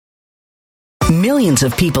Millions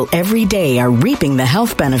of people every day are reaping the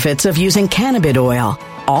health benefits of using cannabis oil,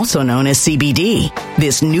 also known as CBD.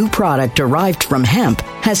 This new product derived from hemp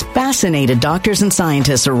has fascinated doctors and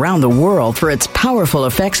scientists around the world for its powerful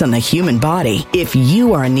effects on the human body. If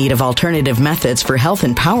you are in need of alternative methods for health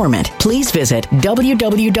empowerment, please visit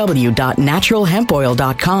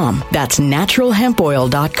www.naturalhempoil.com. That's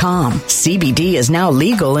naturalhempoil.com. CBD is now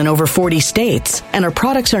legal in over 40 states, and our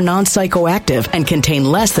products are non-psychoactive and contain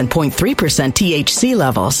less than 0.3% THC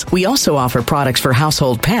levels. We also offer products for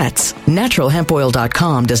household pets.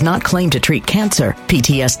 Naturalhempoil.com does not claim to treat cancer,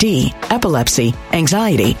 PTSD, epilepsy,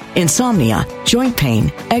 anxiety, insomnia, joint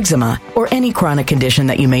pain, eczema, or any chronic condition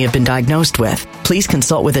that you may have been diagnosed with. Please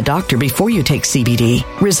consult with a doctor before you take CBD.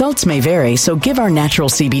 Results may vary, so give our natural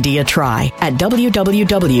CBD a try at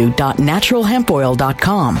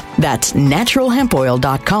www.naturalhempoil.com. That's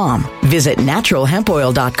naturalhempoil.com. Visit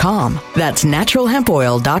naturalhempoil.com. That's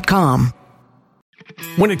naturalhempoil.com.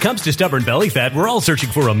 When it comes to stubborn belly fat, we're all searching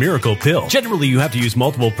for a miracle pill. Generally, you have to use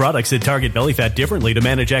multiple products that target belly fat differently to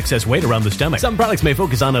manage excess weight around the stomach. Some products may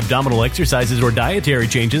focus on abdominal exercises or dietary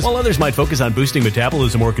changes, while others might focus on boosting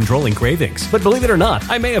metabolism or controlling cravings. But believe it or not,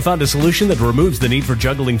 I may have found a solution that removes the need for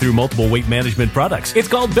juggling through multiple weight management products. It's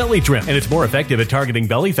called Belly Trim, and it's more effective at targeting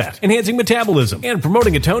belly fat, enhancing metabolism, and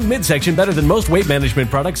promoting a toned midsection better than most weight management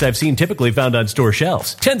products I've seen typically found on store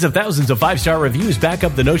shelves. Tens of thousands of 5-star reviews back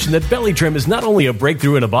up the notion that Belly Trim is not only a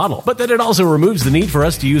breakthrough in a bottle, but that it also removes the need for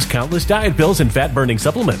us to use countless diet pills and fat-burning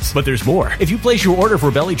supplements. But there's more. If you place your order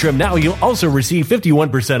for Belly Trim now, you'll also receive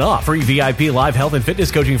 51% off, free VIP live health and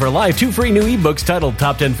fitness coaching for life, 2 free new ebooks titled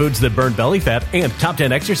Top 10 Foods That Burn Belly Fat and Top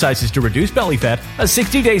 10 Exercises to Reduce Belly Fat, a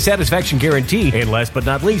 60-day satisfaction guarantee, and last but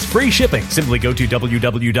not least, free shipping. Simply go to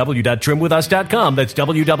www.trimwithus.com. That's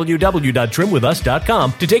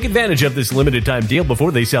www.trimwithus.com to take advantage of this limited time deal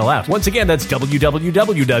before they sell out. Once again, that's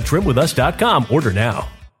www.trimwithus.com. Order now.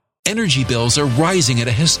 Energy bills are rising at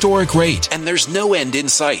a historic rate, and there's no end in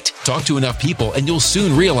sight. Talk to enough people, and you'll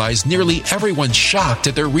soon realize nearly everyone's shocked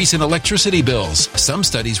at their recent electricity bills. Some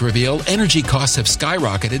studies reveal energy costs have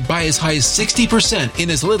skyrocketed by as high as 60%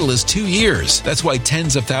 in as little as 2 years. That's why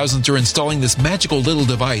tens of thousands are installing this magical little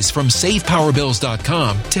device from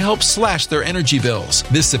SavePowerBills.com to help slash their energy bills.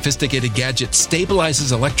 This sophisticated gadget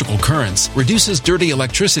stabilizes electrical currents, reduces dirty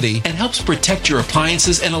electricity, and helps protect your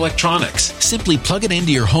appliances and electronics. Simply plug it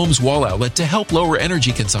into your home's wall outlet to help lower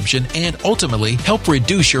energy consumption and ultimately help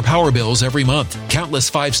reduce your power bills every month.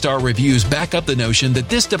 Countless 5-star reviews back up the notion that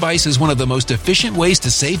this device is one of the most efficient ways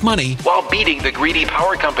to save money while beating the greedy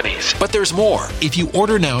power companies. But there's more. If you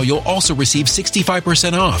order now, you'll also receive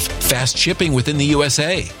 65% off, fast shipping within the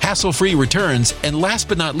USA, hassle-free returns, and last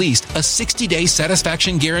but not least, a 60-day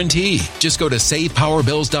satisfaction guarantee. Just go to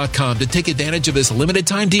SavePowerBills.com to take advantage of this limited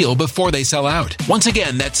time deal before they sell out. Once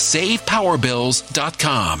again, that's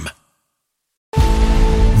SavePowerBills.com.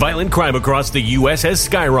 Violent crime across the U.S. has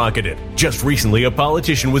skyrocketed. Just recently, a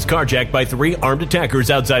politician was carjacked by 3 armed attackers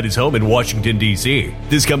outside his home in Washington, D.C.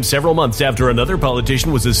 This comes several months after another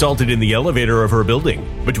politician was assaulted in the elevator of her building.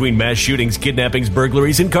 Between mass shootings, kidnappings,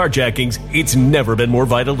 burglaries, and carjackings, it's never been more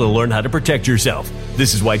vital to learn how to protect yourself.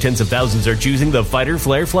 This is why tens of thousands are choosing the Fighter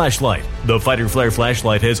Flare flashlight. The Fighter Flare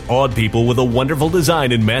flashlight has awed people with a wonderful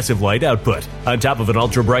design and massive light output. On top of an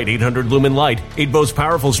ultra-bright 800-lumen light, it boasts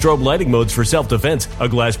powerful strobe lighting modes for self-defense, a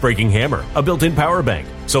glass-breaking hammer, a built-in power bank,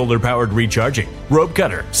 solar-powered recharging, rope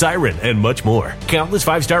cutter, siren, and much more. Countless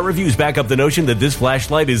 5-star reviews back up the notion that this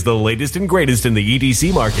flashlight is the latest and greatest in the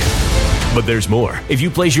EDC market. But there's more. If you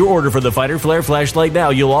place your order for the Fighter Flare flashlight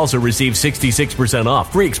now, you'll also receive 66%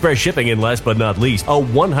 off, free express shipping, and last but not least, a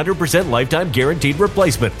 100% lifetime guaranteed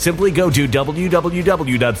replacement. Simply go to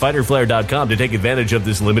www.fighterflare.com to take advantage of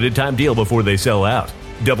this limited time deal before they sell out.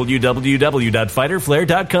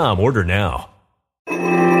 www.fighterflare.com. Order now.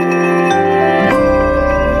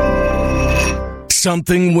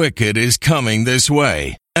 Something wicked is coming this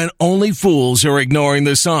way, and only fools are ignoring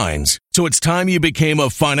the signs. So it's time you became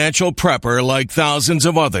a financial prepper like thousands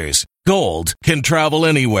of others. Gold can travel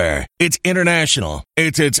anywhere. It's international.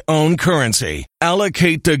 It's its own currency.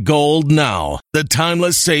 Allocate to gold now, the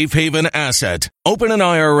timeless safe haven asset. Open an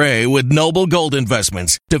IRA with Noble Gold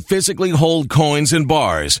Investments to physically hold coins and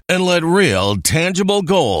bars and let real, tangible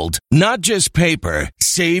gold, not just paper,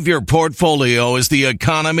 Save your portfolio as the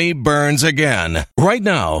economy burns again. Right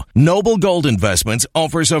now, Noble Gold Investments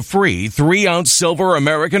offers a free 3-ounce silver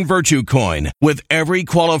American Virtue coin with every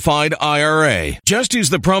qualified IRA. Just use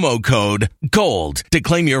the promo code GOLD to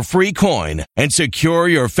claim your free coin and secure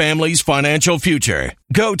your family's financial future.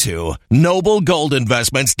 Go to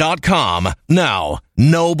noblegoldinvestments.com now.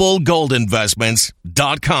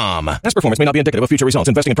 noblegoldinvestments.com. Past performance may not be indicative of future results.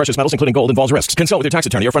 Investing in precious metals, including gold, involves risks. Consult with your tax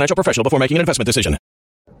attorney or financial professional before making an investment decision.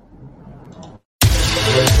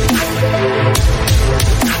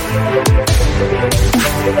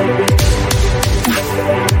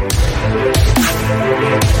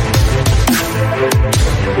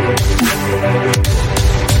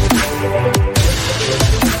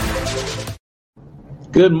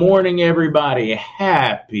 Good morning, everybody.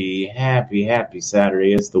 Happy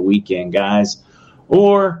Saturday. It's the weekend, guys.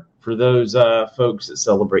 Or for those folks that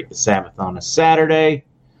celebrate the Sabbath on a Saturday,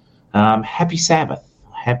 happy Sabbath.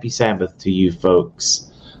 Happy Sabbath to you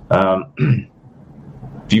folks. If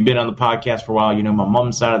you've been on the podcast for a while, you know my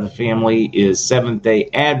mom's side of the family is Seventh-day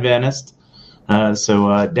Adventist.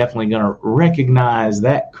 So definitely going to recognize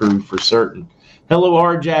that crew for certain. Hello,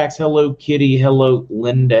 Arjax. Hello, Kitty. Hello,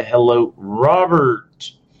 Linda. Hello, Robert.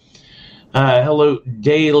 Hello,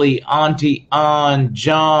 Daily, Auntie An,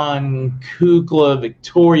 John, Kukla,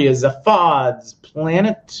 Victoria, Zaphad's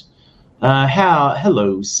Planet.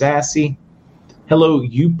 Hello, Sassy. Hello,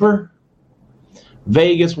 Youper.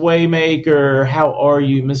 Vegas Waymaker. How are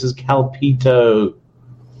you, Mrs. Calpito?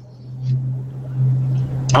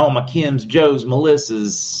 Oh, my Kims, Joes,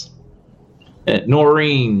 Melissas,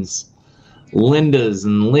 Noreen's, Linda's,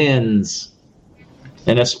 and Lynn's.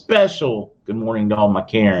 And a special good morning to all my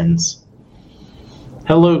Karens.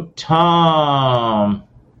 Hello, Tom.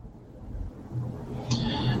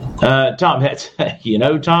 Tom, that's,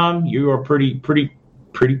 Tom, you are pretty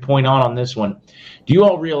point on this one. Do you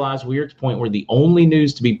all realize we're at the point where the only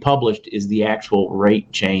news to be published is the actual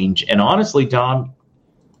rate change? And honestly, Tom,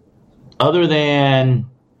 other than,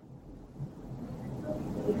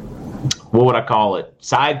 what would I call it?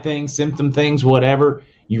 Side things, symptom things, whatever,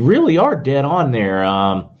 you really are dead on there.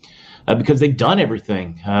 Because they've done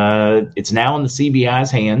everything. It's now in the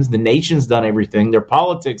CBI's hands. The nation's done everything. Their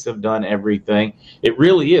politics have done everything. It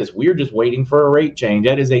really is. We're just waiting for a rate change.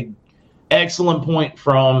 That is a excellent point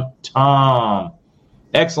from Tom.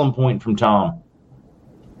 Excellent point from Tom.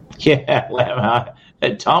 Yeah,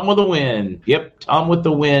 Tom with the wind. Yep, Tom with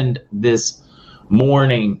the wind this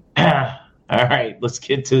morning. All right, let's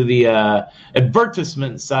get to the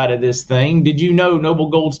advertisement side of this thing. Did you know Noble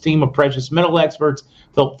Gold's team of precious metal experts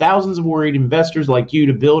help thousands of worried investors like you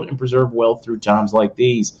to build and preserve wealth through times like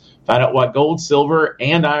these? Find out why gold, silver,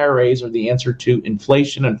 and IRAs are the answer to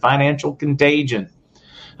inflation and financial contagion.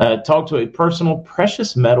 Talk to a personal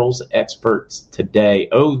precious metals expert today.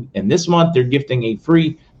 Oh, and this month they're gifting a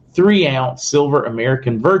free 3-ounce silver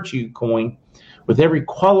American Virtue coin with every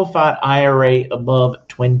qualified IRA above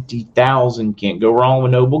 $20,000. Can't go wrong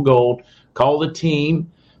with Noble Gold. Call the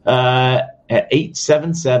team at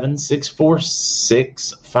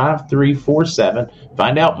 877-646-5347.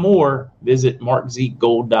 Find out more. Visit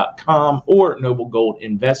MarkZgold.com or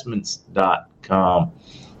NobleGoldInvestments.com.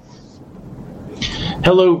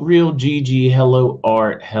 Hello, Real Gigi. Hello,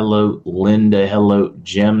 Art. Hello, Linda. Hello,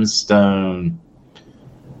 Gemstone.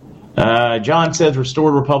 John says,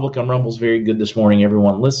 Restored Republic on Rumble's very good this morning.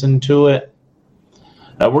 Everyone listen to it.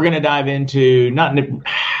 We're going to dive into,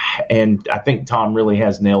 and I think Tom really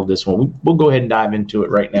has nailed this one. We'll go ahead and dive into it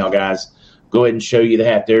right now, guys. Go ahead and show you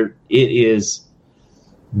that. It is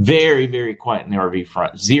very, very quiet in the RV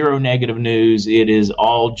front. Zero negative news. It is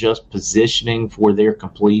all just positioning for their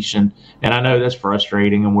completion. And I know that's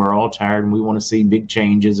frustrating, and we're all tired, and we want to see big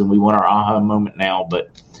changes, and we want our aha moment now,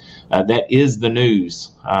 but that is the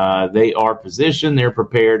news. They are positioned, they're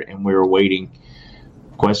prepared, and we're waiting.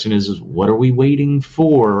 Question is what are we waiting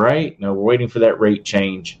for, right? No, we're waiting for that rate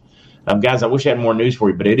change. Guys, I wish I had more news for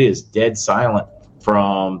you, but it is dead silent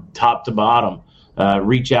from top to bottom.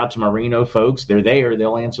 Reach out to my Reno folks. They're there.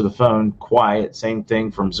 They'll answer the phone. Quiet. Same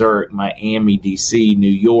thing from Zurich, Miami, D.C., New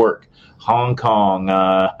York, Hong Kong.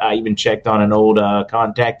 I even checked on an old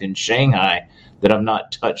contact in Shanghai that I've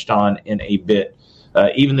not touched on in a bit.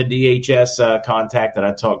 Even the DHS contact that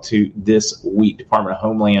I talked to this week, Department of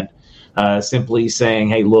Homeland, simply saying,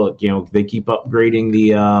 hey, look, they keep upgrading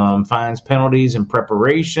the fines, penalties, and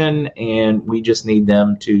preparation, and we just need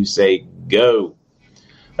them to say go.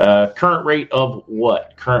 Current rate of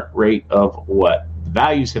what? Current rate of what? The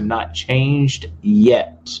values have not changed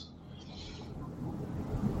yet.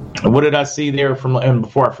 What did I see there from? And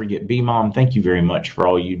before I forget, B-Mom, thank you very much for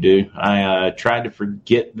all you do. I tried to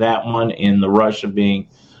forget that one in the rush of being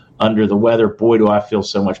under the weather. Boy, do I feel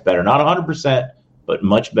so much better. Not 100%, but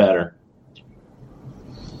much better.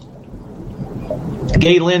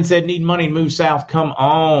 Gay Lynn said, need money to move south. Come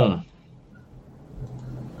on.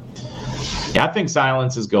 Yeah, I think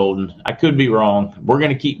silence is golden. I could be wrong. We're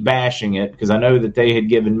going to keep bashing it because I know that they had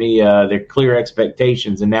given me their clear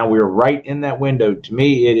expectations, and now we're right in that window. To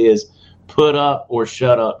me, it is put up or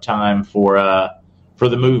shut up time for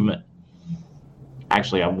the movement.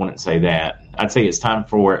 Actually, I wouldn't say that. I'd say it's time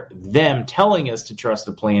for them telling us to trust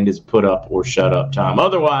the plan is put up or shut up time.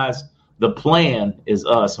 Otherwise, the plan is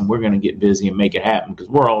us, and we're going to get busy and make it happen because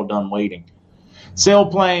we're all done waiting.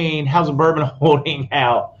 Sailplane, how's the bourbon holding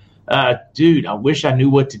out? Dude, I wish I knew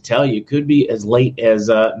what to tell you. It could be as late as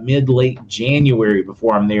mid-late January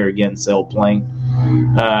before I'm there again, Sailplane.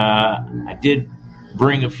 I did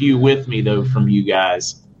bring a few with me, though, from you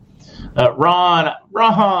guys. Ron,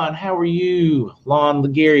 how are you? Lon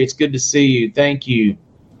Legary, it's good to see you. Thank you.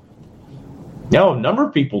 A number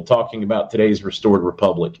of people talking about today's Restored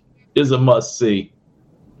Republic is a must-see.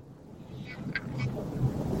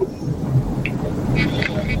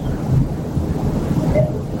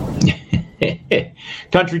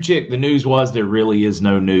 Country Chick, the news was there really is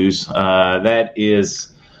no news. That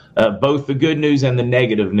is both the good news and the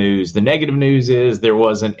negative news. The negative news is there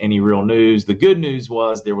wasn't any real news. The good news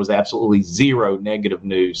was there was absolutely zero negative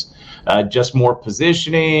news. Just more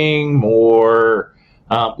positioning, more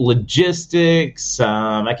logistics.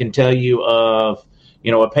 I can tell you of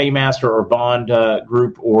a paymaster or bond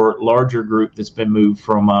group or larger group that's been moved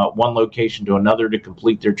from one location to another to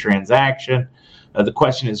complete their transaction. The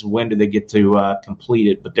question is, when do they get to complete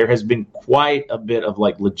it? But there has been quite a bit of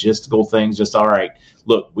logistical things. Just, all right,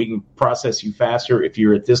 look, we can process you faster if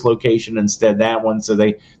you're at this location instead that one. So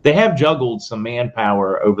they have juggled some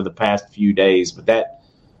manpower over the past few days. But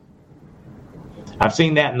I've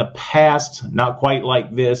seen that in the past, not quite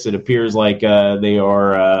like this. It appears like they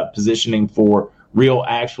are positioning for real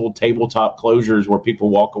actual tabletop closures where people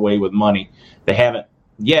walk away with money. They haven't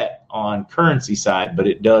yet on currency side, but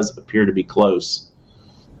it does appear to be close.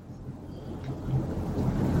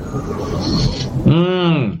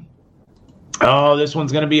 Oh, this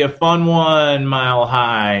one's going to be a fun one, Mile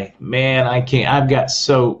High. Man, I can't. I've got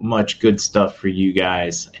so much good stuff for you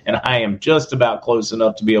guys, and I am just about close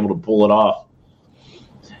enough to be able to pull it off.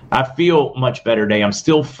 I feel much better today. I'm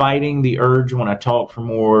still fighting the urge when I talk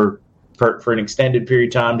for an extended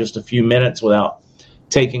period of time, just a few minutes without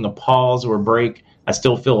taking a pause or a break. I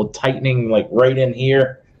still feel a tightening right in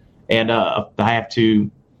here, and I have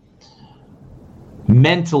to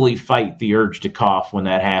mentally fight the urge to cough when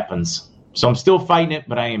that happens. So I'm still fighting it,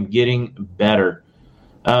 but I am getting better.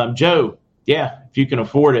 Joe, yeah, if you can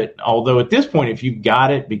afford it, although at this point, if you've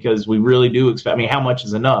got it, because we really do expect, how much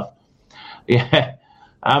is enough? Yeah,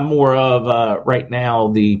 I'm more of, right now,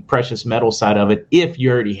 the precious metal side of it, if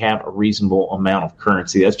you already have a reasonable amount of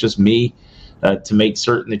currency. That's just me. To make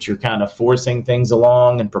certain that you're kind of forcing things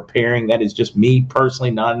along and preparing. That is just me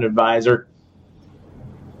personally, not an advisor.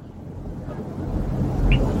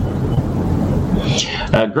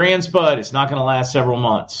 Grand Spud, it's not going to last several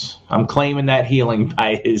months. I'm claiming that healing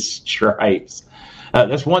by his stripes.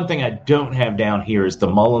 That's one thing I don't have down here is the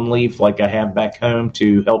mullein leaf like I have back home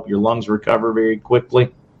to help your lungs recover very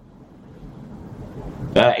quickly.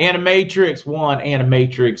 Animatrix,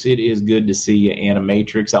 Animatrix, it is good to see you,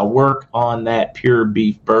 Animatrix. I'll work on that pure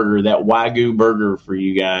beef burger, that Wagyu burger for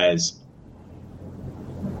you guys.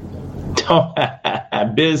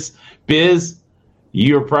 Biz,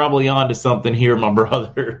 you're probably onto something here, my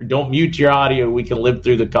brother. Don't mute your audio. We can live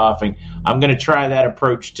through the coughing. I'm going to try that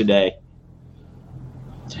approach today.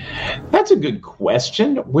 That's a good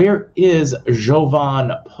question. Where is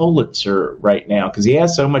Jovan Pulitzer right now? Because he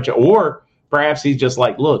has so much, or perhaps he's just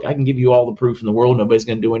like, look, I can give you all the proof in the world. Nobody's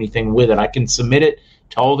going to do anything with it. I can submit it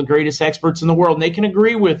to all the greatest experts in the world, and they can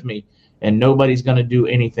agree with me, and nobody's going to do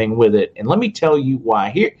anything with it. And let me tell you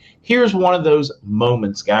why. Here's one of those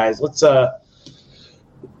moments, guys. Let's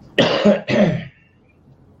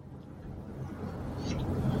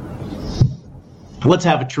let's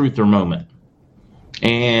have a truther moment.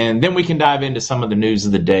 And then we can dive into some of the news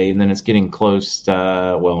of the day, and then it's getting close.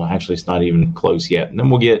 Well, actually, it's not even close yet. And then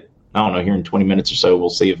we'll get, I don't know, here in 20 minutes or so, we'll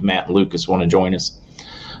see if Matt and Lucas want to join us.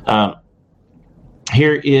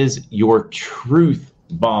 Here is your truth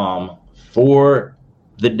bomb for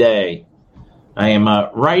the day. I am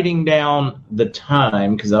writing down the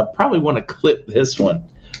time because I probably want to clip this one.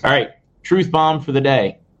 All right, truth bomb for the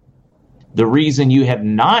day. The reason you have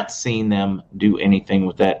not seen them do anything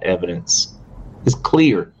with that evidence is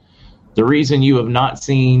clear. The reason you have not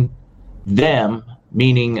seen them,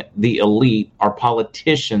 meaning the elite, our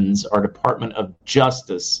politicians, our Department of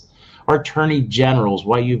Justice, our attorney generals,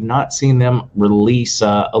 why you've not seen them release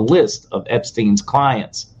a list of Epstein's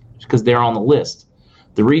clients, because they're on the list.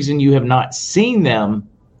 The reason you have not seen them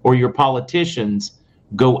or your politicians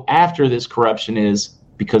go after this corruption is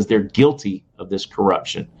because they're guilty of this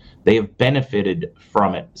corruption. They have benefited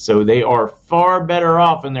from it. So they are far better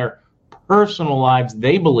off in their personal lives,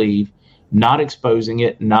 they believe, not exposing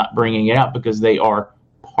it, not bringing it out, because they are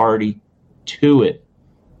party to it.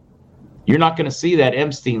 You're not going to see that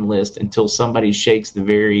Epstein list until somebody shakes the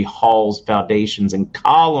very halls, foundations, and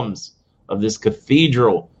columns of this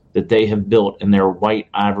cathedral that they have built in their white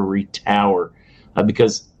ivory tower,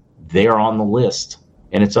 because they're on the list.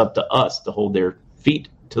 And it's up to us to hold their feet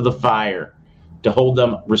to the fire, to hold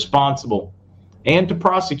them responsible, and to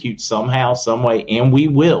prosecute somehow, some way, and we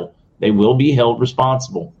will. They will be held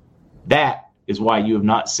responsible. That is why you have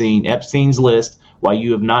not seen Epstein's list, why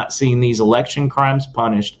you have not seen these election crimes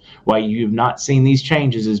punished, why you have not seen these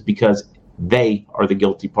changes, is because they are the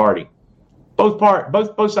guilty party. Both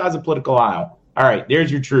sides of the political aisle. All right,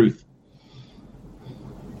 there's your truth.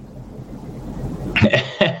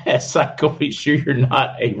 Psycho, be sure you're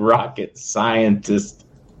not a rocket scientist.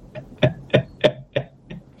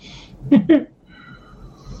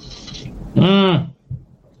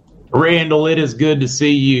 Randall, it is good to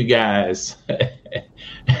see you guys.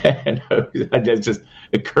 It just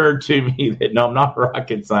occurred to me that no, I'm not a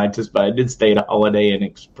rocket scientist, but I did stay at a Holiday Inn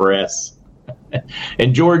Express.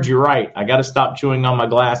 And George, you're right. I got to stop chewing on my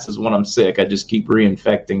glasses when I'm sick. I just keep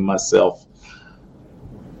reinfecting myself.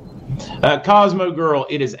 Cosmo Girl,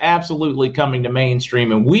 it is absolutely coming to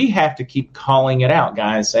mainstream, and we have to keep calling it out,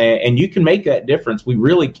 guys. And you can make that difference. We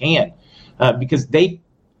really can, because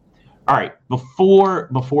all right, before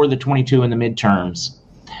the 22 and the midterms,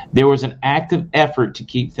 there was an active effort to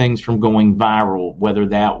keep things from going viral, whether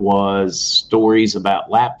that was stories about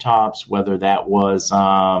laptops, whether that was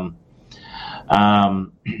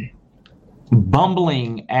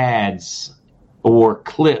bumbling ads or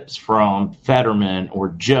clips from Fetterman or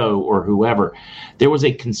Joe or whoever. There was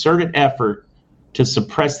a concerted effort to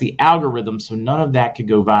suppress the algorithm so none of that could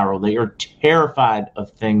go viral. They are terrified of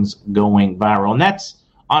things going viral. And that's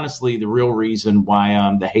honestly the real reason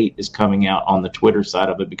why the hate is coming out on the Twitter side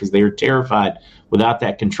of it, because they are terrified without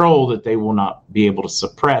that control that they will not be able to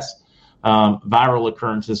suppress viral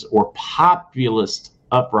occurrences or populist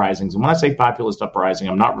uprisings. And when I say populist uprising,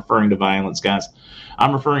 I'm not referring to violence, guys.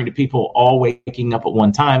 I'm referring to people all waking up at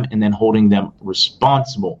one time and then holding them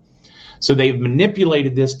responsible. So they've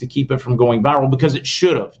manipulated this to keep it from going viral, because it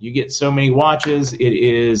should have. You get so many watches. It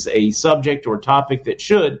is a subject or topic that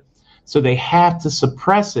should. So they have to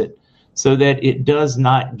suppress it so that it does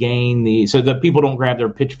not gain so that people don't grab their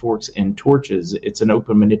pitchforks and torches. It's an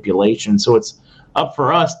open manipulation. So it's up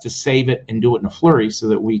for us to save it and do it in a flurry so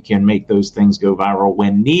that we can make those things go viral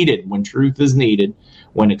when needed, when truth is needed,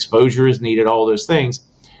 when exposure is needed, all those things.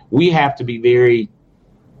 We have to be very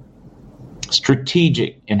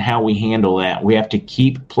strategic in how we handle that. We have to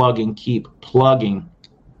keep plugging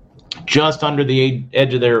just under the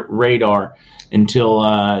edge of their radar until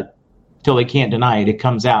they can't deny it. It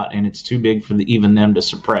comes out and it's too big for even them to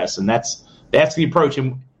suppress. And that's the approach.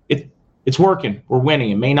 And it's working. We're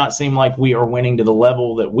winning. It may not seem like we are winning to the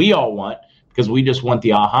level that we all want, because we just want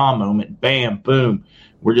the aha moment. Bam, boom.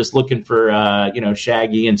 We're just looking for,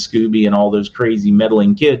 Shaggy and Scooby and all those crazy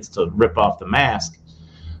meddling kids to rip off the mask.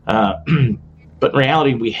 But in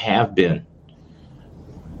reality, we have been.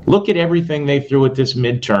 Look at everything they threw at this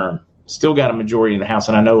midterm. Still got a majority in the House,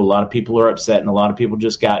 and I know a lot of people are upset, and a lot of people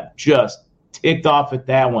just got ticked off at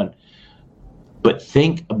that one. But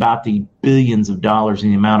think about the billions of dollars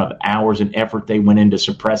and the amount of hours and effort they went into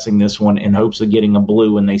suppressing this one in hopes of getting a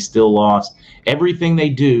blue, and they still lost. Everything they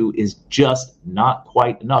do is just not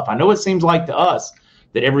quite enough. I know it seems like to us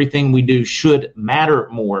that everything we do should matter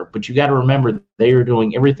more, but you got to remember they are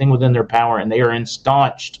doing everything within their power, and they are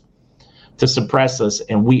ensconced to suppress us,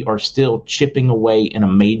 and we are still chipping away in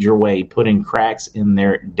a major way, putting cracks in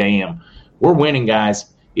their dam. We're winning, guys.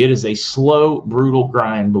 It is a slow, brutal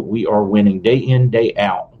grind, but we are winning day in, day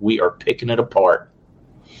out. We are picking it apart.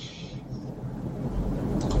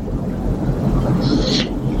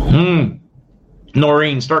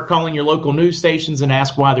 Noreen, start calling your local news stations and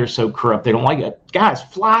ask why they're so corrupt. They don't like it. Guys,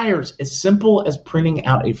 flyers, as simple as printing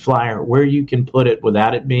out a flyer where you can put it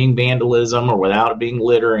without it being vandalism or without it being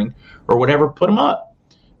littering or whatever, put them up.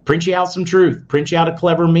 Print you out some truth. Print you out a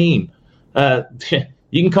clever meme.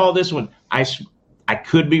 You can call this one, I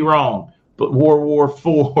could be wrong, but World War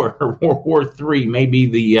IV or World War III may be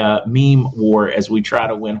the meme war as we try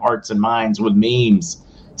to win hearts and minds with memes.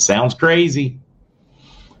 Sounds crazy.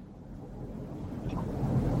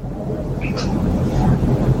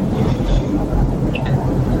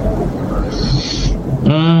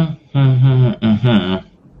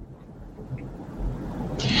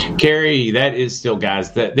 Carrie, that is still,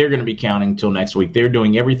 guys, that they're going to be counting until next week. They're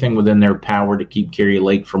doing everything within their power to keep Carrie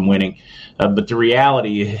Lake from winning. But the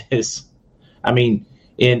reality is, I mean,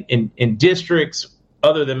 in districts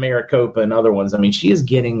other than Maricopa and other ones, I mean, she is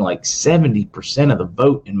getting like 70% of the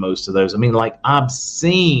vote in most of those. I mean, like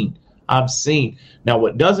obscene. Now,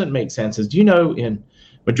 what doesn't make sense is, do you know in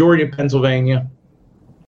majority of Pennsylvania,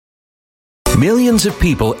 millions of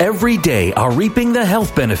people every day are reaping the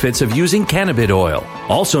health benefits of using cannabis oil,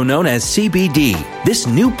 also known as CBD. This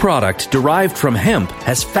new product derived from hemp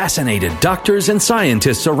has fascinated doctors and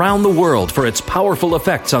scientists around the world for its powerful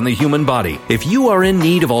effects on the human body. If you are in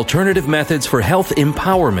need of alternative methods for health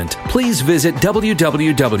empowerment, please visit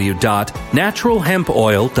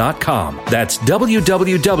www.naturalhempoil.com. That's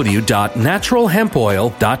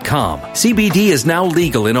www.naturalhempoil.com. CBD is now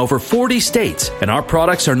legal in over 40 states, and our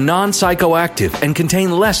products are non-psychoactive and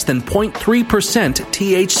contain less than 0.3%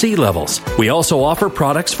 THC levels. We also offer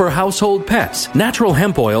products for household pets.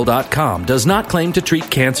 NaturalHempOil.com does not claim to treat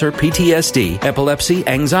cancer, PTSD, epilepsy,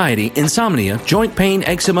 anxiety, insomnia, joint pain,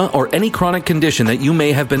 eczema, or any chronic condition that you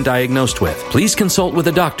may have been diagnosed with. Please consult with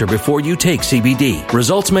a doctor before you take CBD.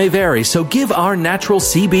 Results may vary, so give our natural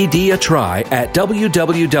CBD a try at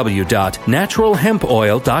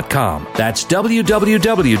www.naturalhempoil.com. That's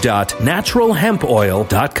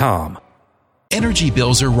www.naturalhempoil.com. Energy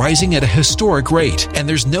bills are rising at a historic rate, and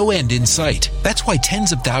there's no end in sight. That's why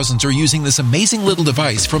tens of thousands are using this amazing little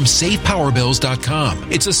device from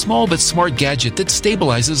SavePowerBills.com. It's a small but smart gadget that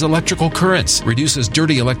stabilizes electrical currents, reduces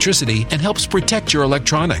dirty electricity, and helps protect your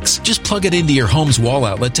electronics. Just plug it into your home's wall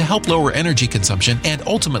outlet to help lower energy consumption and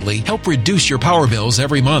ultimately help reduce your power bills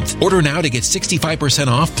every month. Order now to get 65%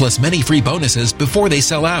 off plus many free bonuses before they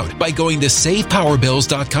sell out by going to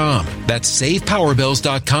SavePowerBills.com. That's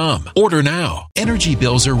SavePowerBills.com. Order now. Energy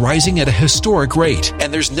bills are rising at a historic rate,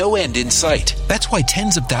 and there's no end in sight. That's why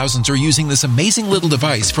tens of thousands are using this amazing little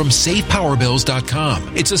device from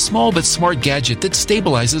SavePowerBills.com. It's a small but smart gadget that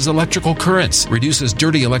stabilizes electrical currents, reduces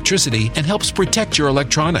dirty electricity, and helps protect your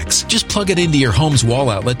electronics. Just plug it into your home's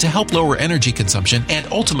wall outlet to help lower energy consumption and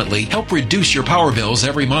ultimately help reduce your power bills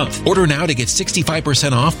every month. Order now to get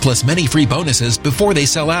 65% off plus many free bonuses before they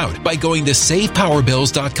sell out by going to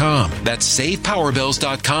SavePowerBills.com. That's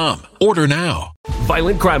SavePowerBills.com. Order now.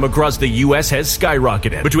 Violent crime across the U.S. has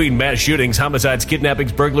skyrocketed. Between mass shootings, homicides,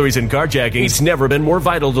 kidnappings, burglaries, and carjackings, it's never been more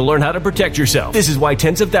vital to learn how to protect yourself. This is why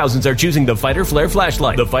tens of thousands are choosing the Fighter Flare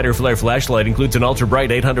flashlight. The Fighter Flare flashlight includes an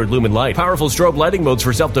ultra-bright 800 lumen light, powerful strobe lighting modes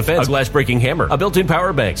for self-defense, a glass-breaking hammer, a built-in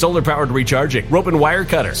power bank, solar-powered recharging, rope and wire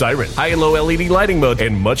cutter, siren, high and low LED lighting mode,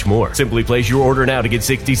 and much more. Simply place your order now to get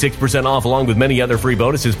 66% off along with many other free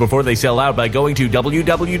bonuses before they sell out by going to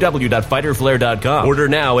www.fighterflare.com. Order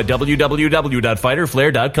now at www.fighterflare.com.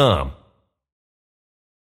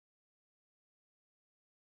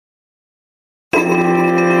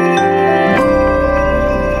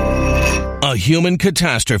 A human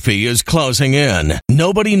catastrophe is closing in.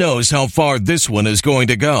 Nobody knows how far this one is going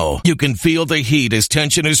to go. You can feel the heat as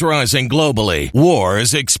tension is rising globally. War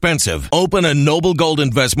is expensive. Open a Noble Gold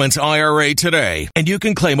Investments IRA today, and you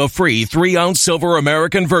can claim a free 3-ounce silver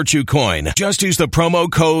American Virtue coin. Just use the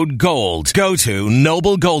promo code GOLD. Go to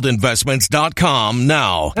noblegoldinvestments.com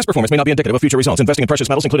now. Past performance may not be indicative of future results. Investing in precious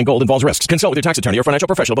metals, including gold, involves risks. Consult with your tax attorney or financial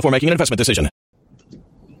professional before making an investment decision.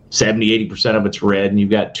 70-80% of it's red, and you've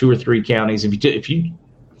got 2 or 3 counties. If you,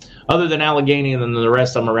 other than Allegheny and then the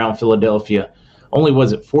rest of them around Philadelphia, only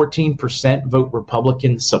was it 14% vote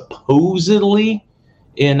Republican supposedly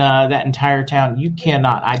in that entire town. You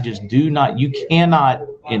cannot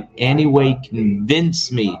in any way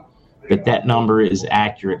convince me that number is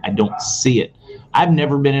accurate. I don't see it. I've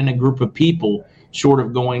never been in a group of people short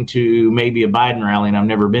of going to maybe a Biden rally, and I've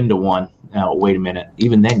never been to one. Now, wait a minute.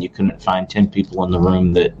 Even then, you couldn't find 10 people in the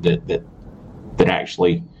room that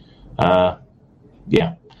actually, yeah.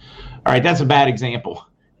 All right, that's a bad example.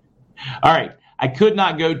 All right, I could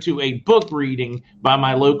not go to a book reading by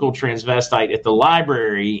my local transvestite at the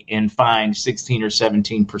library and find 16 or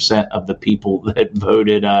 17% of the people that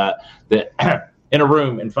voted that in a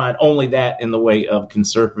room and find only that in the way of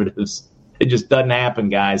conservatives. It just doesn't happen,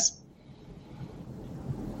 guys.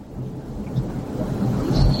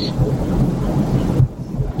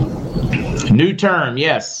 New term,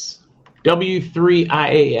 yes.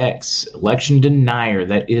 W3IAX, election denier.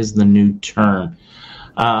 That is the new term.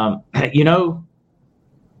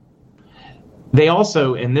 They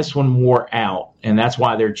also, and this one wore out, and that's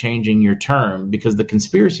why they're changing your term, because the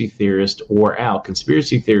conspiracy theorist wore out.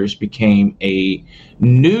 Conspiracy theorist became a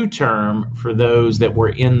new term for those that were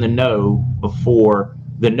in the know before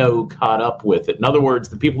the know caught up with it. In other words,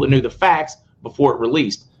 the people that knew the facts before it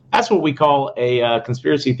released. That's what we call a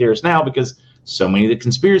conspiracy theorist now, because so many of the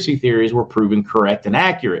conspiracy theories were proven correct and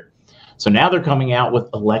accurate. So now they're coming out with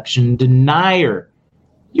election denier.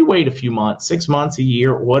 You wait a few months, 6 months, a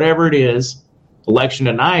year, whatever it is, election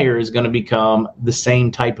denier is going to become the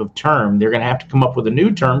same type of term. They're going to have to come up with a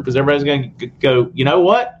new term because everybody's going to go, you know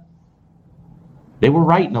what? They were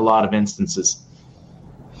right in a lot of instances.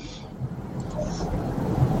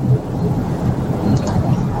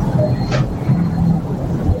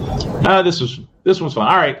 This one's fun.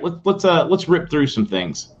 All right, let's rip through some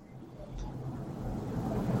things.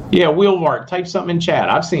 Yeah, Wilvart, type something in chat.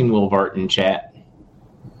 I've seen Wilvart in chat.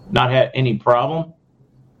 Not had any problem.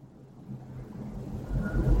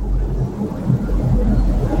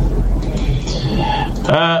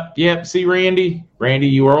 Yep. See, Randy,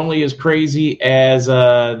 you are only as crazy as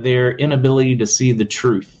their inability to see the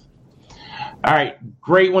truth. All right,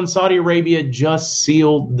 great one. Saudi Arabia just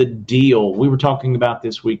sealed the deal. We were talking about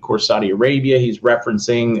this week, of course, Saudi Arabia. He's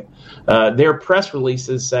referencing their press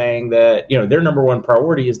releases saying that, their number one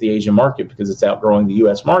priority is the Asian market because it's outgrowing the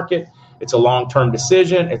U.S. market. It's a long-term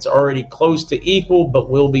decision. It's already close to equal,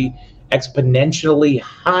 but will be exponentially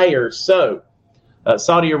higher. So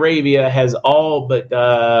Saudi Arabia has all but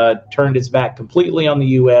turned its back completely on the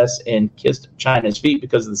U.S. and kissed China's feet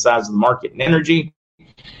because of the size of the market and energy.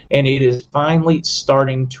 And it is finally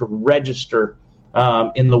starting to register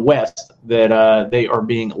in the West that they are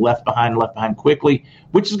being left behind quickly,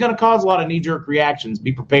 which is going to cause a lot of knee-jerk reactions.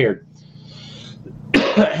 Be prepared.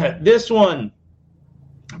 This one,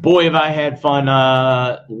 boy, have I had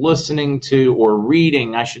fun listening to or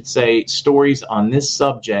reading, I should say, stories on this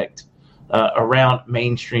subject around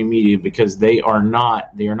mainstream media because they are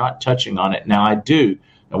not touching on it. Now, I do.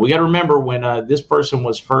 Now, we got to remember when this person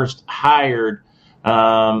was first hired,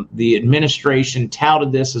 the administration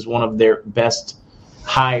touted this as one of their best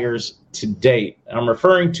hires to date. I'm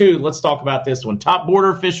referring to, let's talk about this one. Top border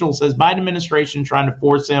official says Biden administration trying to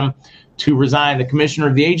force him to resign. The commissioner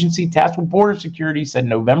of the agency tasked with border security said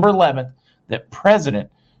November 11th that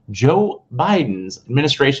President Joe Biden's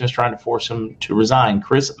administration is trying to force him to resign.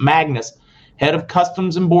 Chris Magnus, head of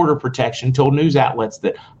Customs and Border Protection, told news outlets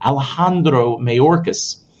that Alejandro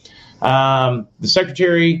Mayorkas, the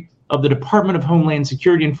secretary of the Department of Homeland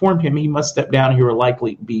Security, informed him he must step down. He will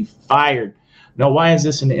likely be fired. Now, why is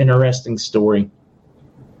this an interesting story?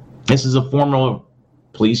 This is a former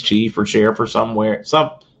police chief or sheriff or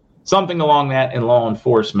something along that in law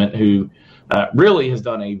enforcement who really has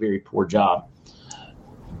done a very poor job.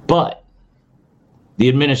 But the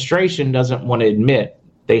administration doesn't want to admit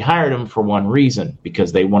they hired him for one reason,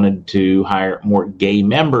 because they wanted to hire more gay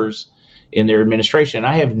members in their administration.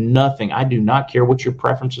 I do not care what your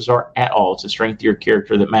preferences are at all. It's the strength of your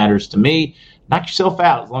character that matters to me. Knock yourself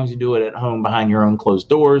out as long as you do it at home behind your own closed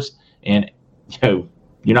doors. And you're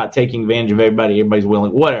not taking advantage of everybody. Everybody's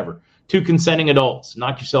willing, whatever. 2 consenting adults.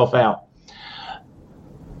 Knock yourself out.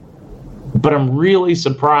 But I'm really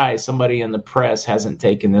surprised somebody in the press hasn't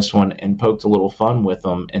taken this one and poked a little fun with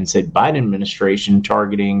them and said Biden administration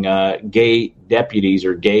targeting gay deputies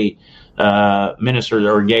or gay ministers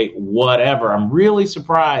or gay whatever. I'm really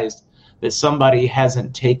surprised that somebody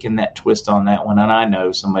hasn't taken that twist on that one. And I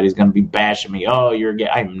know somebody's going to be bashing me. Oh, you're gay.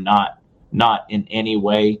 I'm not in any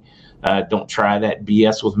way. Don't try that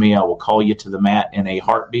BS with me. I will call you to the mat in a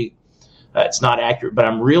heartbeat. It's not accurate, but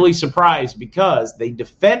I'm really surprised because they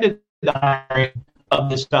defended the hiring of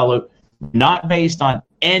this fellow not based on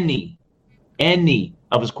any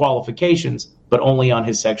of his qualifications, but only on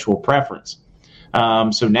his sexual preference.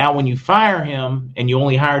 So now when you fire him and you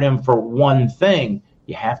only hired him for one thing,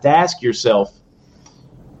 you have to ask yourself,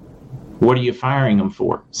 what are you firing him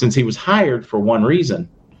for? Since he was hired for one reason,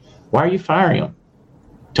 why are you firing him?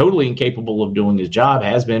 Totally incapable of doing his job,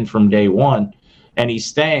 has been from day one. And he's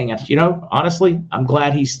staying. Honestly, I'm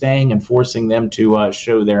glad he's staying and forcing them to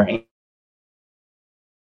show their hand.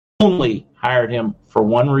 Only hired him for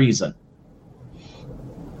one reason.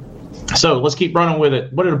 So let's keep running with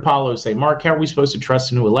it. What did Apollo say? Mark, how are we supposed to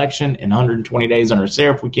trust a new election in 120 days under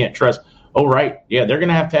SARE if we can't trust? Oh, right. Yeah, they're going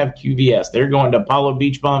to have QVS. They're going to Apollo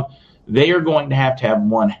Beach Bum. They are going to have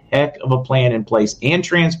one heck of a plan in place and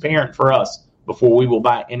transparent for us before we will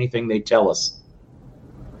buy anything they tell us.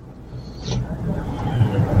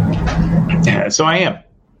 So I am.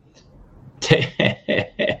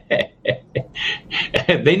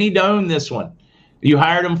 They need to own this one. You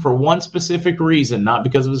hired him for one specific reason, not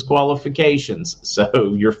because of his qualifications.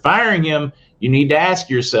 So you're firing him. You need to ask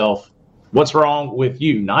yourself, what's wrong with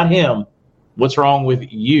you? Not him. What's wrong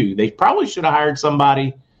with you? They probably should have hired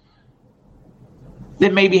somebody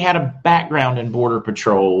that maybe had a background in Border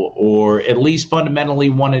Patrol, or at least fundamentally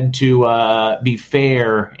wanted to be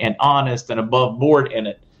fair and honest and above board in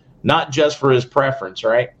it, not just for his preference,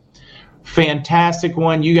 right? Fantastic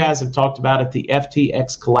one. You guys have talked about it, the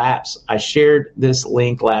FTX collapse. I shared this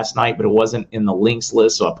link last night, but it wasn't in the links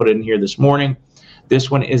list, so I put it in here this morning.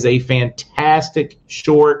 This one is a fantastic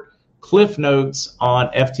short cliff notes on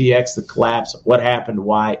FTX, the collapse, what happened,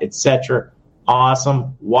 why, etc.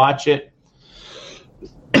 Awesome. Watch it.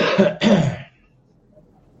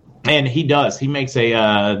 And he does. He makes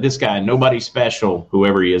this guy, nobody special,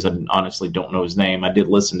 whoever he is. I honestly don't know his name. I did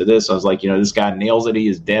listen to this. I was like, this guy nails it. He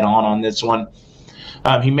is dead on this one.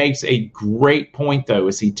 He makes a great point, though,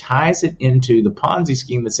 as he ties it into the Ponzi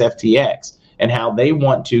scheme that's FTX and how they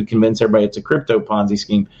want to convince everybody it's a crypto Ponzi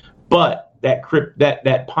scheme. But that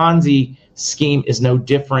Ponzi scheme is no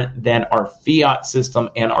different than our fiat system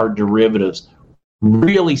and our derivatives.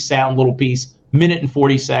 Really sound little piece, minute and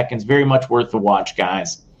 40 seconds, very much worth the watch,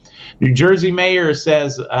 guys. New Jersey mayor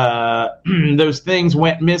says those things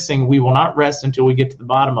went missing. We will not rest until we get to the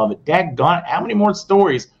bottom of it. Daggone, how many more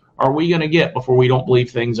stories are we going to get before we don't believe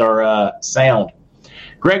things are sound?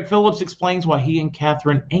 Greg Phillips explains why he and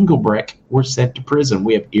Catherine Engelbrecht were sent to prison.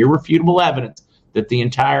 We have irrefutable evidence that the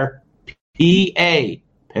entire PA,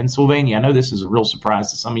 Pennsylvania, I know this is a real surprise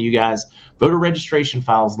to some of you guys, voter registration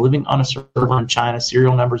files living on a server in China,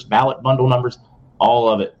 serial numbers, ballot bundle numbers, all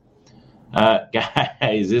of it.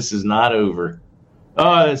 Guys, this is not over.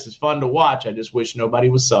 Oh, this is fun to watch. I just wish nobody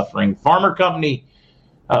was suffering. Pharma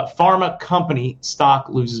company stock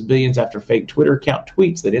loses billions after fake Twitter account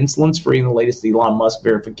tweets that insulin's free in the latest Elon Musk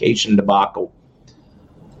verification debacle.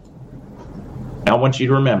 Now, I want you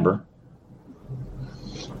to remember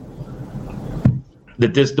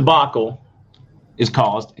that this debacle is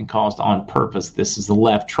caused on purpose. This is the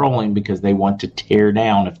left trolling because they want to tear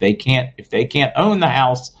down. If they can't own the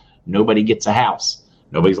house, nobody gets a house.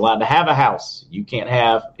 Nobody's allowed to have a house. You can't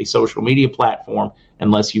have a social media platform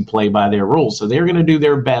unless you play by their rules. So they're going to do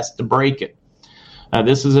their best to break it.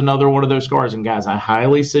 This is another one of those scars. And guys, I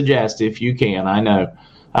highly suggest, if you can, I know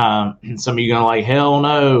some of you are going to like, hell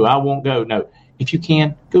no, I won't go. No, if you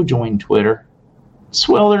can, go join Twitter.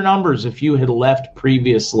 Swell their numbers if you had left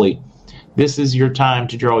previously. This is your time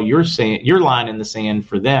to draw your line in the sand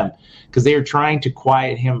for them, because they are trying to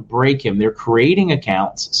quiet him, break him. They're creating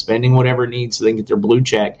accounts, spending whatever it needs so they can get their blue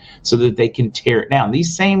check so that they can tear it down.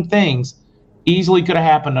 These same things easily could have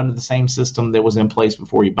happened under the same system that was in place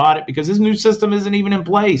before he bought it, because his new system isn't even in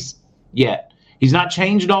place yet. He's not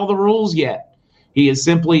changed all the rules yet. He is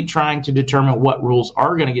simply trying to determine what rules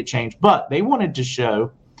are going to get changed. But they wanted to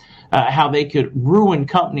show how they could ruin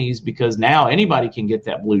companies, because now anybody can get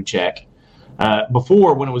that blue check.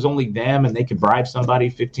 Before, when it was only them and they could bribe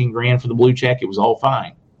somebody $15,000 for the blue check, it was all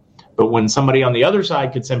fine. But when somebody on the other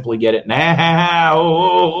side could simply get it,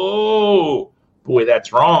 boy,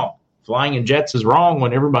 that's wrong. Flying in jets is wrong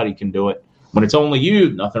when everybody can do it. When it's only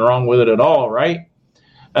you, nothing wrong with it at all, right?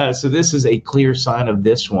 So this is a clear sign of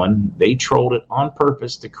this one. They trolled it on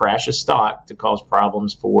purpose to crash a stock to cause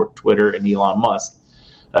problems for Twitter and Elon Musk.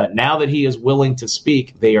 Now that he is willing to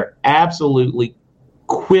speak, they are absolutely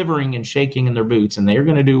quivering and shaking in their boots, and they're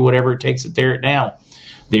going to do whatever it takes to tear it down.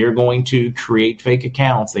 They are going to create fake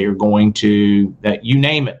accounts. They are going to, you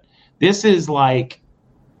name it. This is like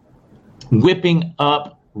whipping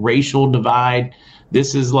up racial divide.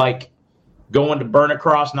 This is like going to burn a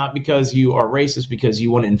cross, not because you are racist, because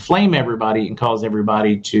you want to inflame everybody and cause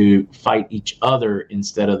everybody to fight each other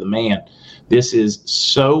instead of the man. This is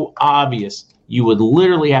so obvious. You would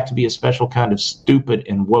literally have to be a special kind of stupid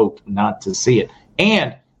and woke not to see it.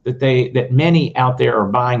 And that many out there are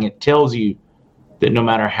buying it tells you that no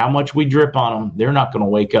matter how much we drip on them, they're not going to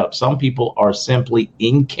wake up. Some people are simply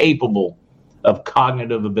incapable of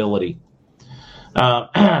cognitive ability.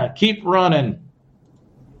 Keep running.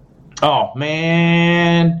 Oh,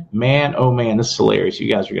 man, this is hilarious.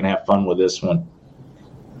 You guys are going to have fun with this one.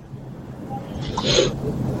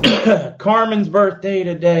 Carmen's birthday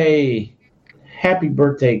today. Happy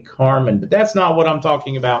birthday, Carmen. But that's not what I'm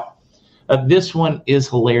talking about. This one is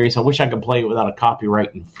hilarious. I wish I could play it without a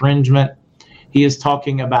copyright infringement. He is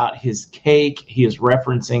talking about his cake. He is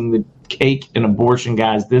referencing the cake and abortion,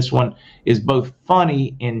 guys. This one is both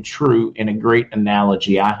funny and true and a great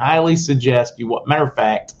analogy. I highly suggest you. Matter of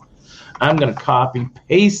fact, I'm going to copy,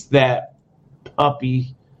 paste that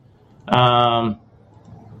puppy.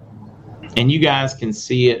 And you guys can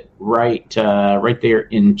see it right there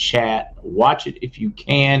in chat. Watch it if you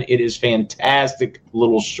can. It is fantastic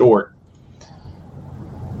little short.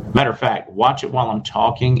 Matter of fact, watch it while I'm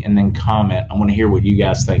talking and then comment. I want to hear what you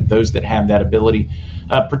guys think, those that have that ability.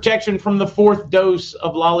 Protection from the fourth dose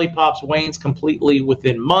of lollipops wanes completely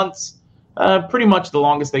within months. Pretty much the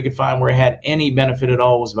longest they could find where it had any benefit at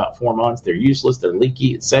all was about 4 months. They're useless, they're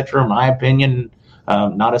leaky, etc. In my opinion,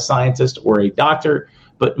 not a scientist or a doctor,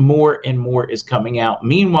 but more and more is coming out.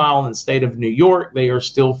 Meanwhile, in the state of New York, they are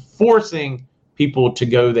still forcing people to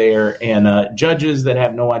go there, and judges that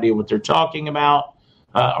have no idea what they're talking about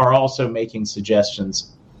are also making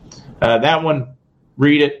suggestions. That one,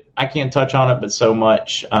 read it. I can't touch on it, but so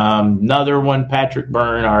much. Another one, Patrick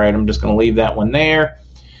Byrne. All right, I'm just going to leave that one there.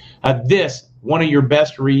 This, one of your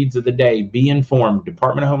best reads of the day. Be informed.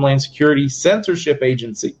 Department of Homeland Security Censorship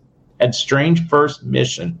Agency had strange first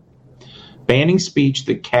mission, banning speech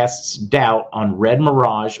that casts doubt on red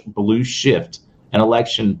mirage, blue shift, and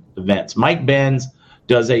election events. Mike Benz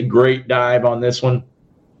does a great dive on this one.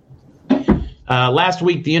 Last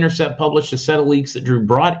week, The Intercept published a set of leaks that drew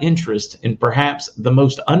broad interest in perhaps the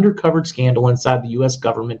most undercovered scandal inside the U.S.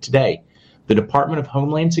 government today. The Department of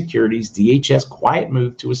Homeland Security's DHS quiet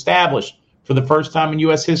move to establish, for the first time in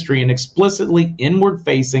U.S. history, an explicitly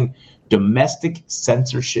inward-facing domestic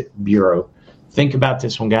censorship bureau. Think about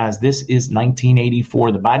this one, guys. This is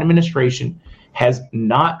 1984. The Biden administration has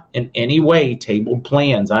not in any way tabled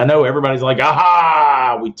plans. I know everybody's like,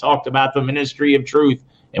 aha, we talked about the Ministry of Truth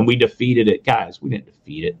and we defeated it. Guys, we didn't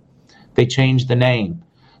defeat it. They changed the name.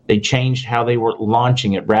 They changed how they were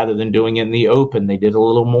launching it. Rather than doing it in the open, they did a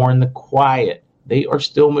little more in the quiet. They are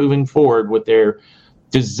still moving forward with their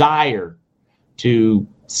desire to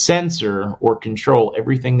censor or control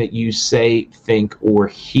everything that you say, think, or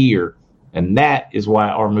hear. And that is why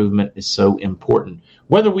our movement is so important.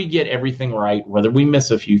 Whether we get everything right, whether we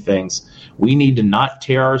miss a few things, we need to not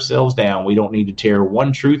tear ourselves down. We don't need to tear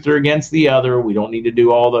one truther against the other. We don't need to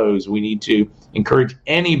do all those. We need to encourage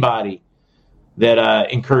anybody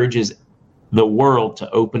that encourages the world to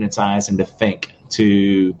open its eyes and to think,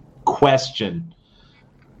 to question.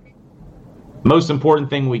 Most important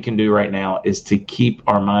thing we can do right now is to keep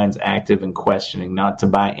our minds active and questioning, not to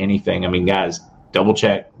buy anything. I mean, guys, double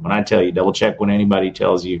check. When I tell you, double check when anybody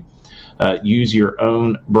tells you. Use your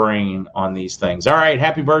own brain on these things. All right,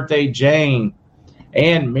 happy birthday, Jane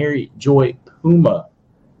and Mary Joy Puma.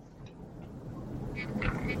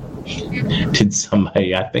 Did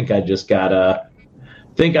somebody? I think I just got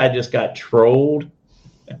trolled.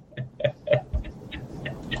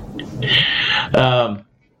 All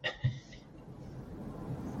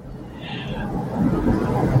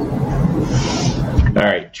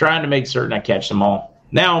right, trying to make certain I catch them all.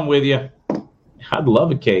 Now I'm with you. I'd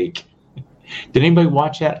love a cake. Did anybody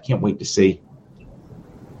watch that? I can't wait to see.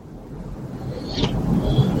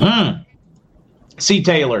 C.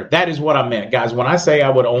 Taylor, that is what I meant. Guys, when I say I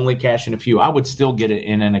would only cash in a few, I would still get it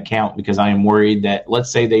in an account because I am worried that,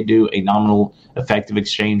 let's say they do a nominal effective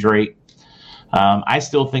exchange rate. I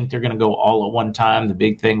still think they're going to go all at one time, the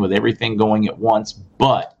big thing with everything going at once.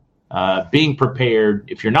 But being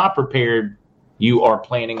prepared, if you're not prepared, you are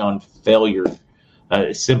planning on failure.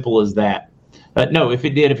 As simple as that. No, if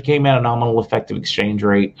it came out a nominal effective exchange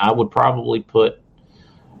rate, I would go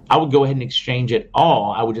ahead and exchange it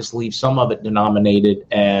all. I would just leave some of it denominated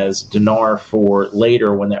as dinar for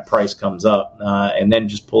later when that price comes up, and then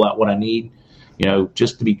just pull out what I need,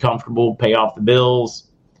 just to be comfortable, pay off the bills,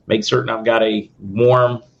 make certain I've got a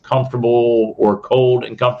warm, comfortable, or cold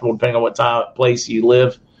and comfortable, depending on what place you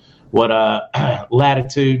live, what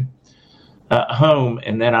latitude, home,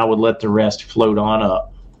 and then I would let the rest float on up.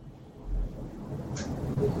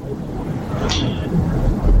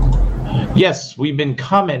 Yes, we've been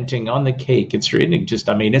commenting on the cake. It's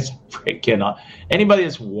freaking anybody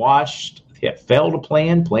that's watched fail to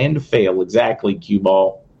plan to fail. Exactly, cue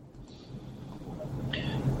ball.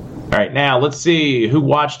 All right, now let's see who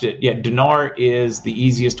watched it. Yeah, dinar is the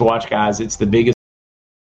easiest to watch, guys. It's the biggest.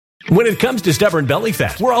 When it comes to stubborn belly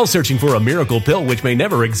fat, we're all searching for a miracle pill which may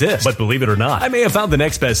never exist. But believe it or not, I may have found the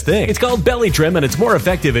next best thing. It's called Belly Trim, and it's more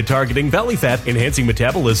effective at targeting belly fat, enhancing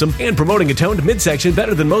metabolism, and promoting a toned midsection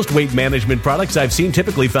better than most weight management products I've seen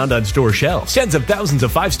typically found on store shelves. Tens of thousands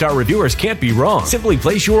of 5-star reviewers can't be wrong. Simply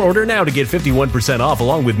place your order now to get 51% off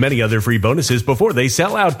along with many other free bonuses before they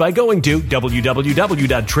sell out by going to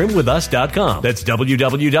www.trimwithus.com. That's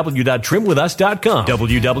www.trimwithus.com.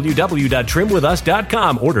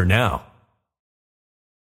 www.trimwithus.com. Order now.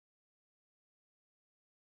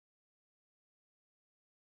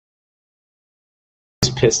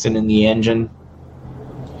 Piston in the engine.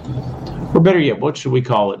 Or better yet, what should we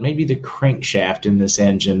call it? Maybe the crankshaft in this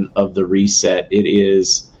engine of the reset.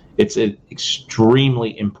 It's an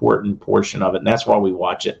extremely important portion of it, and that's why we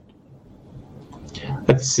watch it.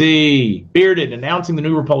 Let's see. Bearded, announcing the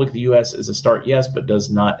new Republic of the U.S. is a start, yes, but does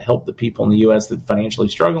not help the people in the U.S. that are financially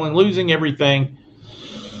struggling, losing everything.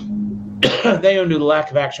 They owe due to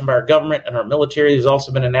lack of action by our government and our military. There's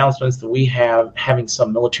also been announcements that we have having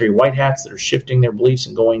some military white hats that are shifting their beliefs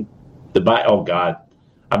and going to buy. Oh, God.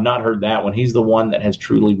 I've not heard that one. He's the one that has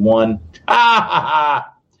truly won.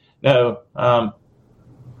 No.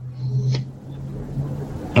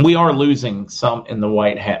 We are losing some in the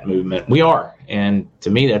white hat movement. We are. And to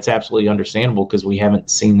me, that's absolutely understandable because we haven't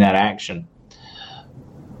seen that action.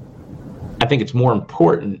 I think it's more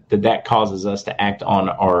important that causes us to act on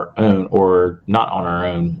our own, or not on our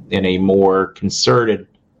own, in a more concerted,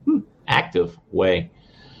 active way.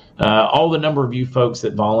 All the number of you folks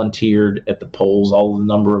that volunteered at the polls, all the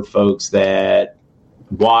number of folks that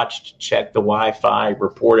watched, checked the Wi-Fi,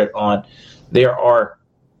 reported on, there are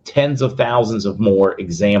tens of thousands of more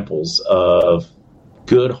examples of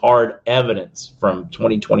good, hard evidence from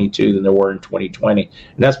 2022 than there were in 2020.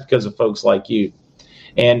 And that's because of folks like you.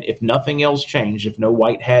 And if nothing else changed, if no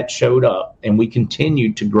white hat showed up and we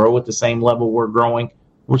continued to grow at the same level we're growing,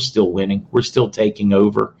 we're still winning. We're still taking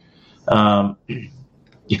over.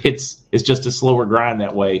 It's just a slower grind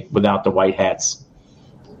that way without the white hats.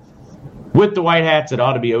 With the white hats, it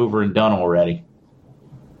ought to be over and done already.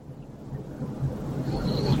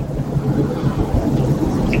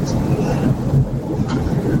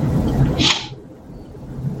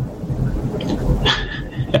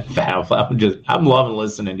 I'm loving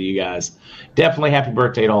listening to you guys. Definitely happy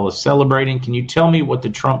birthday to all the celebrating. Can you tell me what the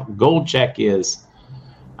Trump gold check is?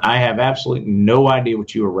 I have absolutely no idea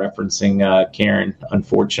what you were referencing, Karen,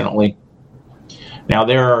 unfortunately. Now,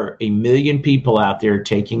 there are a million people out there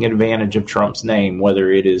taking advantage of Trump's name,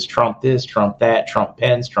 whether it is Trump this, Trump that, Trump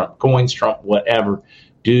pens, Trump coins, Trump whatever.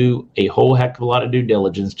 Do a whole heck of a lot of due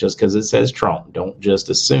diligence just because it says Trump. Don't just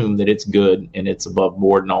assume that it's good and it's above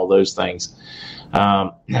board and all those things.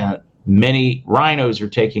 Many rhinos are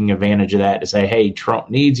taking advantage of that to say, hey, Trump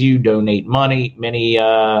needs you, donate money. Many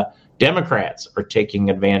Democrats are taking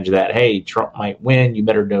advantage of that. Hey, Trump might win. You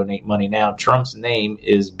better donate money now. Trump's name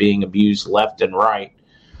is being abused left and right.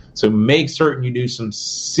 So make certain you do some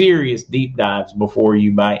serious deep dives before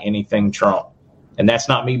you buy anything Trump. And that's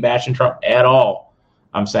not me bashing Trump at all.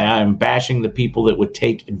 I'm saying I'm bashing the people that would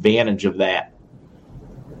take advantage of that.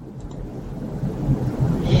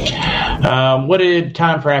 What did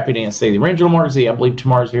Time for Happy Dance say? The original MarkZ, I believe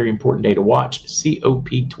tomorrow's a very important day to watch.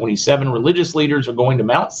 COP27. Religious leaders are going to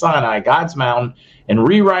Mount Sinai, God's mountain, and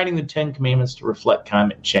rewriting the Ten Commandments to reflect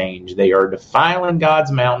climate change. They are defiling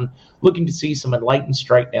God's mountain, looking to see some enlightened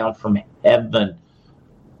strike down from heaven.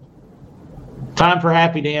 Time for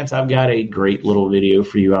Happy Dance. I've got a great little video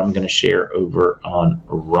for you I'm going to share over on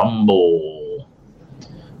Rumble.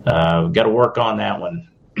 Got to work on that one.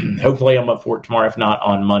 Hopefully I'm up for it tomorrow, if not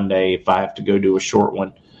on Monday, if I have to go do a short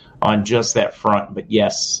one on just that front. But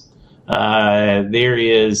yes, there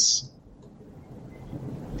is,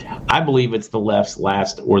 I believe it's the left's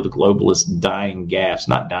last, or the globalist dying gasp,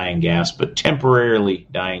 not dying gasp, but temporarily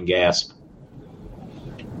dying gasp.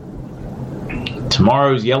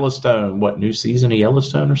 Tomorrow's Yellowstone, what, new season of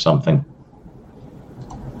Yellowstone or something?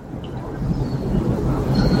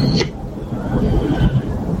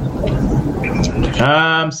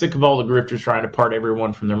 I'm sick of all the grifters trying to part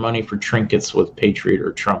everyone from their money for trinkets with Patriot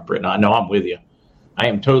or Trump written. I know I'm with you. I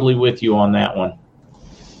am totally with you on that one.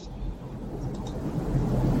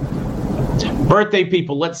 Birthday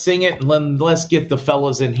people, let's sing it, and let's get the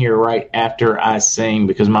fellas in here right after I sing,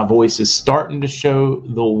 because my voice is starting to show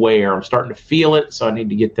the wear. I'm starting to feel it, so I need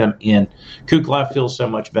to get them in. Kukla feels so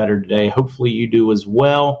much better today. Hopefully you do as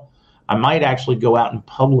well. I might actually go out in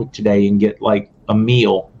public today and get like a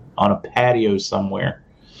meal on a patio somewhere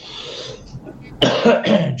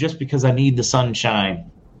just because I need the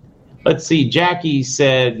sunshine. Let's see. Jackie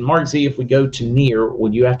said, MarkZ, if we go to NEAR,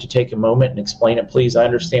 would you have to take a moment and explain it, please? I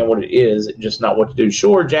understand what it is, just not what to do.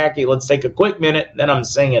 Sure, Jackie, let's take a quick minute, then I'm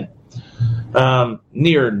singing.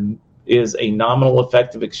 NEAR is a nominal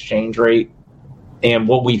effective exchange rate, and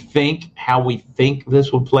what we think, how we think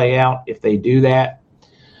this will play out if they do that.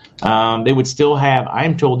 They would still have, I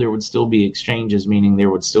am told there would still be exchanges, meaning there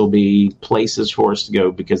would still be places for us to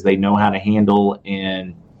go because they know how to handle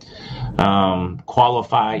and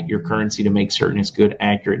qualify your currency to make certain it's good,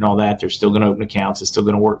 accurate, and all that. They're still going to open accounts. It's still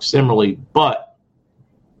going to work similarly. But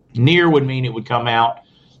NEAR would mean it would come out,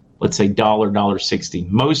 let's say, $1.60.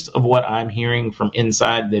 Most of what I'm hearing from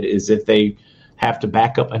inside that is if they have to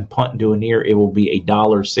back up and punt into a near, it will be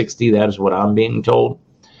 $1.60. That is what I'm being told.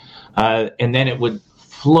 And then it would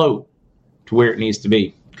float to where it needs to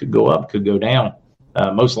be. Could go up, could go down.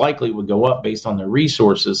 Most likely it would go up based on their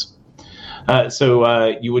resources.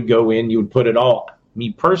 So you would go in, you would put it all. Me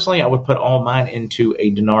personally, I would put all mine into a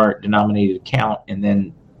dinar-denominated account and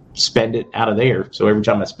then spend it out of there. So every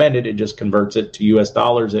time I spend it, it just converts it to U.S.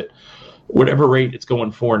 dollars at whatever rate it's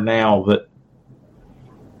going for now. But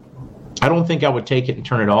I don't think I would take it and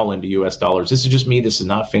turn it all into U.S. dollars. This is just me. This is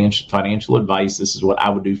not financial advice. This is what I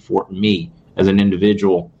would do for me as an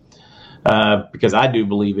individual, because I do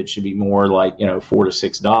believe it should be more like, $4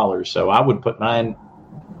 to $6. So I would put mine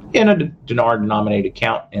in a dinar-denominated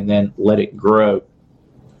account and then let it grow.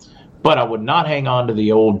 But I would not hang on to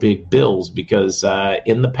the old big bills, because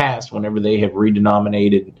in the past, whenever they have when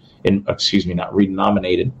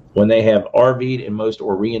they have RV'd in most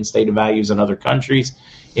or reinstated values in other countries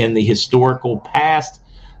in the historical past,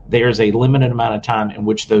 there's a limited amount of time in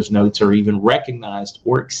which those notes are even recognized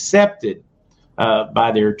or accepted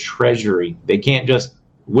by their treasury. They can't just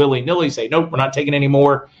willy-nilly say, nope, we're not taking any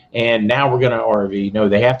more, and now we're going to RV. No,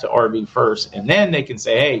 they have to RV first, and then they can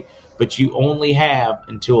say, hey, but you only have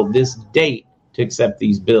until this date to accept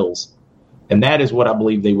these bills. And that is what I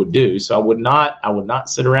believe they would do. So I would not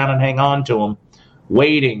sit around and hang on to them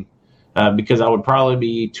waiting, because I would probably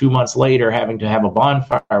be 2 months later having to have a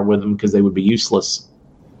bonfire with them because they would be useless.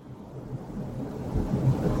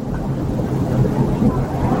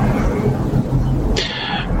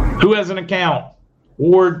 Who has an account?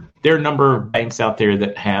 Or there are a number of banks out there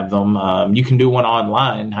that have them. You can do one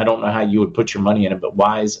online. I don't know how you would put your money in it, but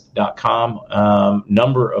wise.com.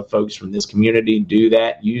 Number of folks from this community do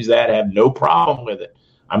that, use that, have no problem with it.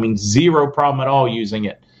 I mean, zero problem at all using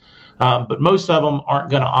it. But most of them aren't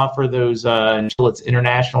going to offer those until it's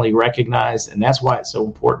internationally recognized. And that's why it's so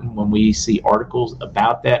important when we see articles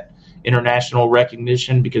about that international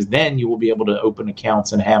recognition, because then you will be able to open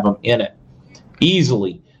accounts and have them in it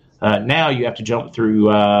easily. Now you have to jump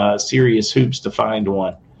through serious hoops to find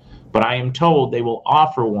one. But I am told they will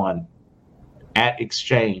offer one at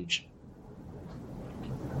exchange.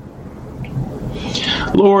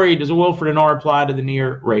 Lori, does a will for dinar apply to the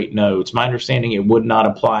near rate? No, it's my understanding it would not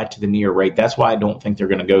apply to the near rate. That's why I don't think they're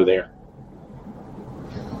going to go there.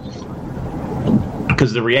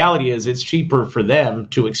 Because the reality is it's cheaper for them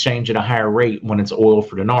to exchange at a higher rate when it's oil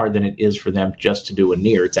for dinar than it is for them just to do a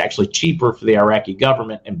near. It's actually cheaper for the Iraqi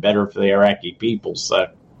government and better for the Iraqi people. So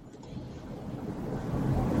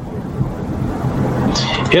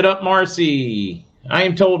hit up Marcy. I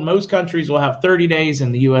am told most countries will have 30 days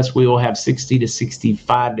and the U.S. we will have 60 to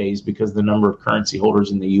 65 days because of the number of currency holders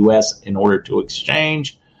in the U.S. in order to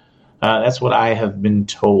exchange. That's what I have been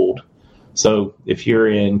told. So if you're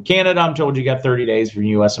in Canada, I'm told you got 30 days. If you're in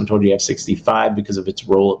the U.S., I'm told you have 65 because of its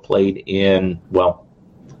role it played in,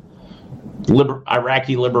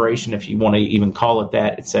 Iraqi liberation, if you want to even call it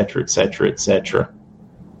that, et cetera, et cetera, et cetera.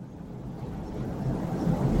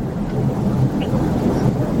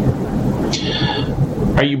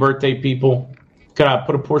 Are you birthday people? Could I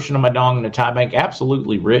put a portion of my dong in a Thai bank?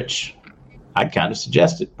 Absolutely, Rich. I'd kind of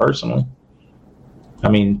suggest it personally. I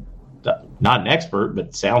mean, not an expert, but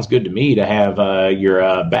it sounds good to me to have your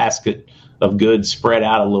basket of goods spread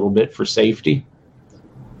out a little bit for safety.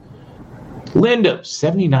 Linda,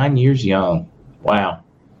 79 years young. Wow.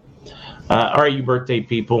 All right, you birthday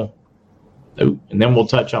people. Oh, and then we'll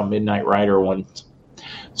touch on Midnight Rider once.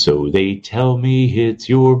 So they tell me it's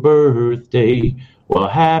your birthday. Well,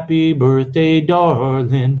 happy birthday,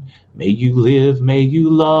 darling. May you live, may you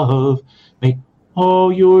love. May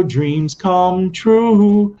all your dreams come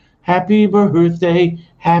true. Happy birthday,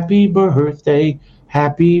 happy birthday,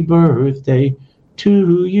 happy birthday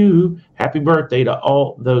to you. Happy birthday to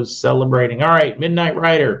all those celebrating. All right, Midnight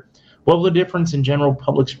Rider. What will the difference in general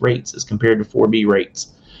public's rates as compared to 4B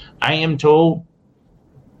rates? I am told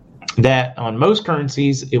that on most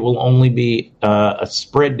currencies, it will only be a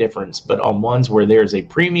spread difference, but on ones where there's a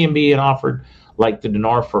premium being offered, like the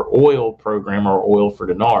dinar for oil program or oil for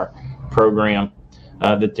dinar program,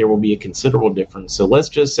 that there will be a considerable difference. So let's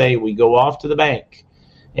just say we go off to the bank,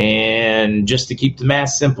 and just to keep the math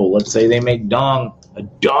simple, let's say they make dong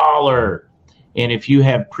 $1. And if you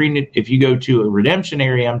go to a redemption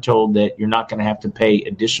area, I'm told that you're not going to have to pay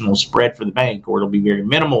additional spread for the bank, or it'll be very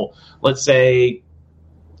minimal. Let's say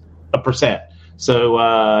 1%. So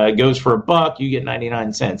it goes for $1, you get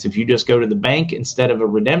 99 cents. If you just go to the bank instead of a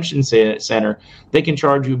redemption center, they can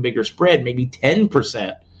charge you a bigger spread, maybe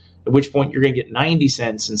 10%. At which point you're going to get 90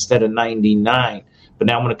 cents instead of 99. But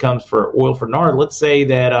now when it comes for oil for dinar, let's say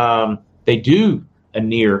that they do a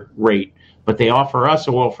near rate. but they offer us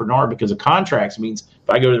oil for NAR because of contracts. It means if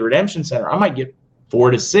I go to the redemption center, I might get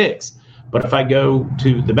 4 to 6. But if I go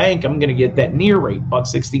to the bank, I'm going to get that near rate,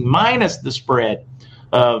 $1.60 minus the spread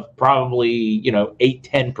of probably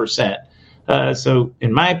 8-10%. So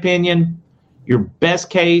in my opinion, your best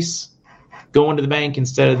case going to the bank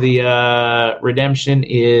instead of the redemption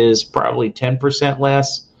is probably 10%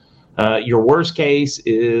 less. Your worst case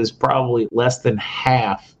is probably less than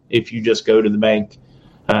half if you just go to the bank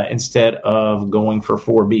instead of going for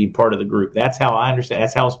 4B, part of the group. That's how I understand.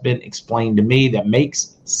 That's how it's been explained to me. That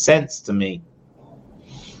makes sense to me.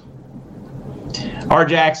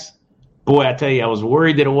 RJax, boy, I tell you, I was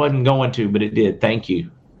worried that it wasn't going to, but it did. Thank you.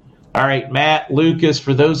 All right, Matt, Lucas,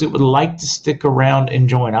 for those that would like to stick around and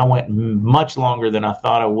join, I went much longer than I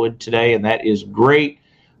thought I would today, and that is great.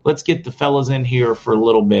 Let's get the fellas in here for a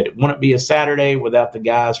little bit. It wouldn't be a Saturday without the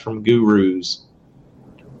guys from Gurus.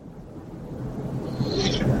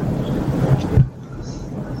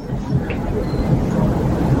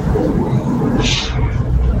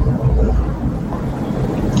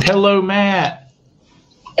 Hello, Matt.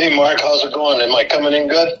 Hey, Mark, how's it going? Am I coming in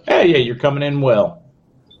good? Yeah, you're coming in well.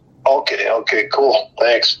 Okay, cool.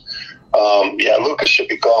 Thanks. Lucas should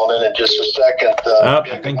be calling in just a second.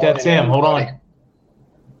 I think that's him. Hold on.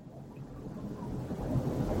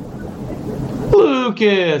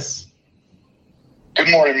 Lucas. Good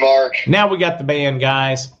morning, Mark. Now we got the band,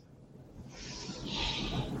 guys.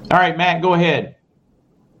 All right, Matt, go ahead.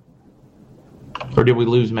 Or did we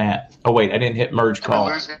lose Matt? Oh, wait, I didn't hit merge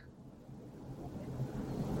call.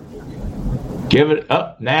 Give it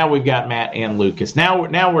up. Now we've got Matt and Lucas.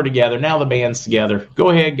 Now we're together. Now the band's together.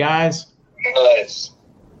 Go ahead, guys. Nice.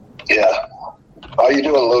 Yeah. How you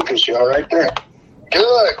doing, Lucas? You all right there?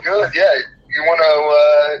 Good. Yeah. You want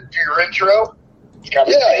to do your intro?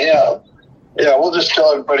 Yeah. We'll just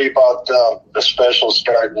tell everybody about the special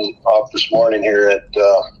starting off this morning here at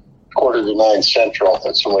 8:45 Central.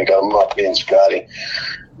 That's when we got them up, me and Scotty.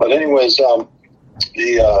 But anyways,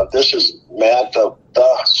 this is Matt of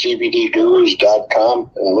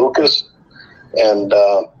thecbdgurus.com and Lucas. And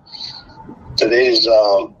today's,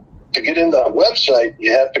 to get into the website,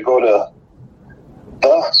 you have to go to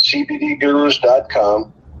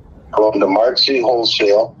thecbdgurus.com, go into MarkZ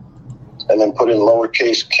Wholesale, and then put in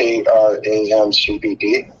lowercase KRAM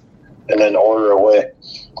CBD, and then order away.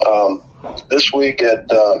 This week at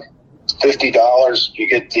 $50, you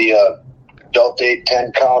get the Delta 8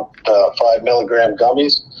 10 count 5 milligram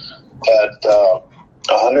gummies. At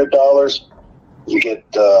 $100, you get,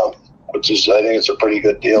 which is, I think it's a pretty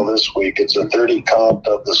good deal this week. It's a 30 count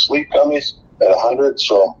of the sleep gummies at $100.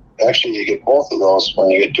 So actually, you get both of those when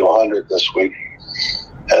you get to $100 this week,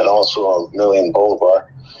 and also a Million Boulevard.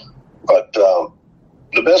 But the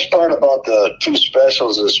best part about the two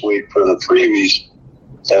specials this week for the freebies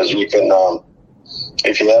is you can,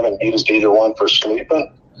 if you haven't used either one for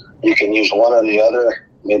sleeping, you can use one or the other,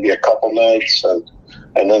 maybe a couple nights, and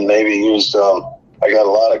then maybe use, I got a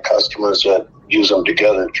lot of customers that use them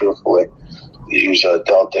together, truthfully. You use a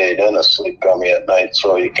Delta 8 and a sleep gummy at night,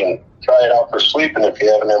 so you can try it out for sleeping if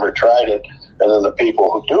you haven't ever tried it. And then the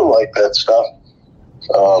people who do like that stuff,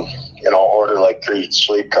 order like 3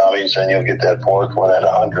 sleep gummies, and you'll get that fourth one at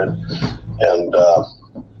 $100. And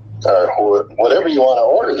whatever you want to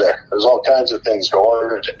order there. There's all kinds of things to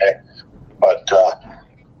order today. But,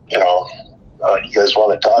 you guys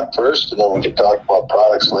want to talk first, and then we can talk about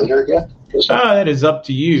products later again? That is up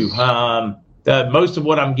to you. Most of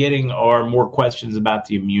what I'm getting are more questions about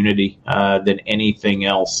the immunity than anything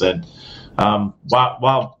else. And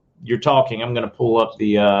while you're talking, I'm going to pull up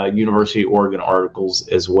the University of Oregon articles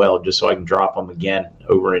as well, just so I can drop them again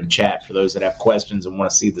over in chat for those that have questions and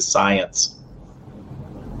want to see the science.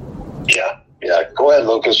 Yeah. Go ahead,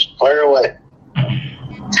 Lucas. Fire away.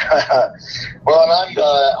 Well, and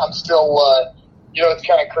I'm still, it's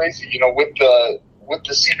kind of crazy, with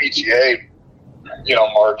the CBGA,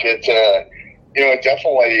 market,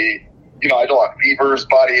 definitely, I don't have fevers,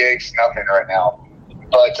 body aches, nothing right now.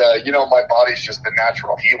 But, my body's just a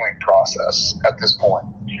natural healing process at this point.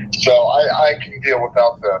 So I can deal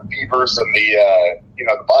without the fevers and the,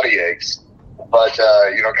 the body aches. But,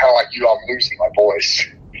 kind of like you, I'm losing my voice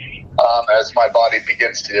as my body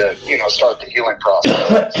begins to, start the healing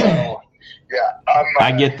process. So, yeah.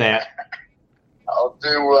 I get that. I'll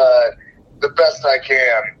do the best I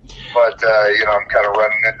can. But, I'm kind of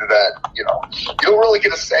running into that, you don't really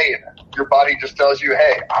get a say in it. Your body just tells you,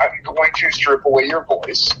 hey, I'm going to strip away your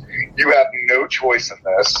voice. You have no choice in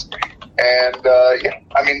this. And,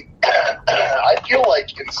 I feel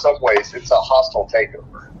like in some ways it's a hostile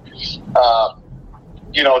takeover.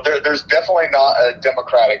 There's definitely not a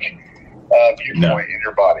democratic viewpoint in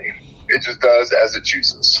your body. It just does as it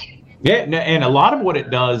chooses. Yeah, and a lot of what it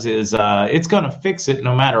does is it's going to fix it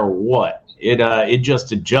no matter what. It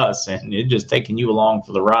just adjusts, and it's just taking you along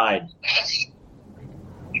for the ride.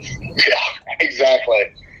 Yeah,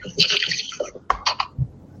 exactly.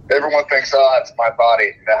 Everyone thinks, oh, it's my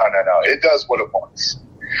body. No. It does what it wants.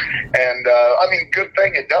 And, good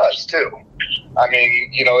thing it does, too.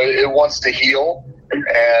 It wants to heal,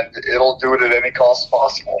 and it'll do it at any cost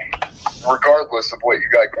possible, regardless of what you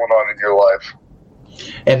got going on in your life.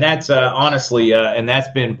 And that's honestly, and that's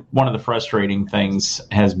been one of the frustrating things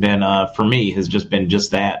has been for me has just been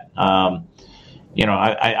just that.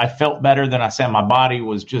 I felt better than I said. My body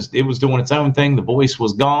was it was doing its own thing. The voice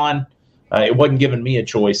was gone. It wasn't giving me a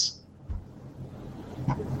choice.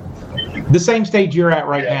 The same stage you're at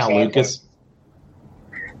right now, exactly. Lucas.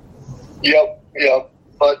 Yep.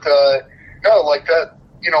 But no, like that.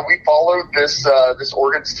 We followed this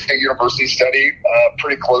Oregon State University study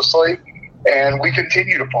pretty closely. And we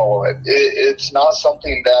continue to follow it. It's not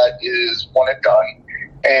something that is one and done.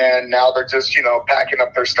 And now they're just, packing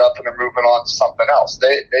up their stuff and they're moving on to something else.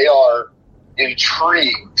 They are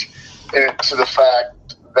intrigued to the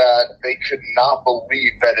fact that they could not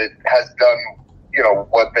believe that it has done,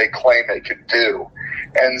 what they claim it can do.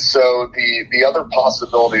 And so the other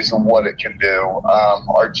possibilities of what it can do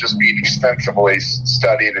are just being extensively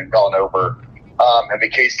studied and gone over. And the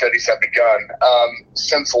case studies have begun.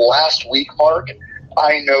 Since last week, Mark,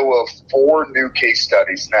 I know of 4 new case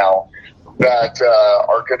studies now that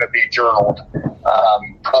are going to be journaled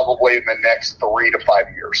probably in the next 3 to 5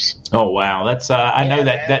 years. Oh wow, that's I know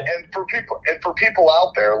that. And for people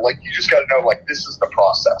out there, like you just got to know, like this is the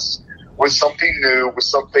process. With something new, with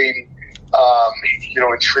something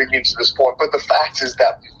intriguing to this point. But the fact is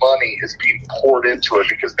that money is being poured into it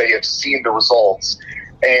because they have seen the results.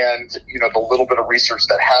 And, the little bit of research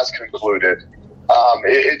that has concluded,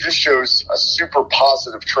 it just shows a super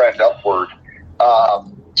positive trend upward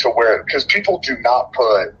to where, because people do not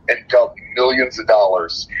put and dump millions of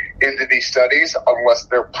dollars into these studies unless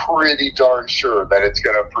they're pretty darn sure that it's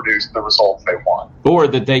going to produce the results they want. Or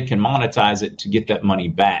that they can monetize it to get that money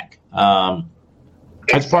back.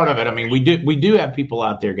 That's part of it. We do have people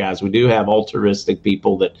out there, guys. We do have altruistic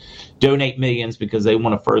people that donate millions because they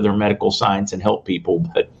want to further medical science and help people.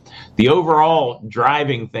 But the overall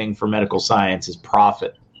driving thing for medical science is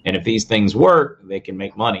profit. And if these things work, they can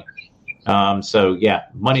make money.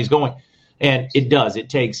 Money's going. And it does. It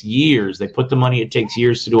takes years. They put the money. It takes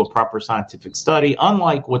years to do a proper scientific study,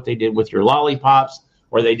 unlike what they did with your lollipops,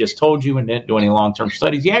 where they just told you and didn't do any long-term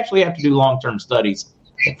studies. You actually have to do long-term studies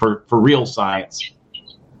for real science.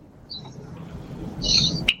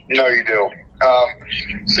 No, you do.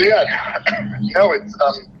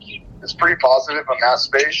 It's pretty positive on that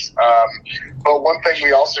space. But one thing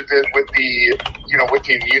we also did with the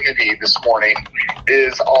immunity this morning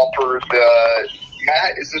is offer the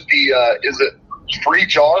Matt. Is it free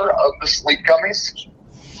jar of the sleep gummies?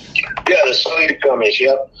 Yeah, the sleep gummies.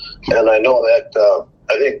 Yep. And I know that.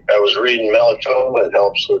 I think I was reading melatonin. It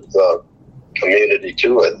helps with immunity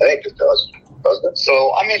too. I think it does. Doesn't it?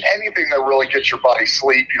 So, anything that really gets your body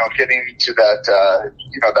sleep, getting to that,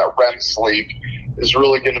 that REM sleep is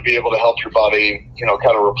really going to be able to help your body,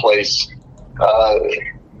 kind of replace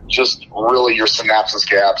just really your synapses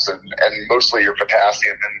gaps and mostly your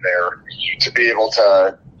potassium in there to be able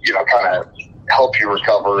to, kind of help you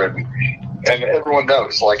recover. And everyone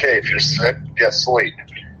knows, like, hey, if you're sick, get sleep.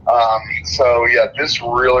 This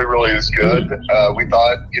really, really is good. We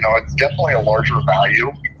thought, it's definitely a larger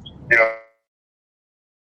value,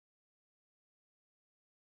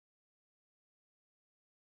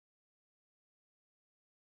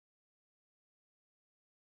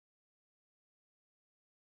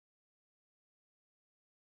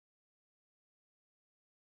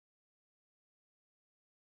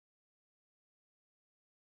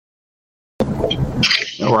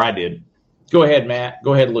 Or I did. Go ahead, Matt.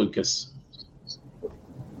 Go ahead, Lucas.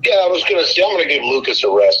 Yeah, I was going to say, I'm going to give Lucas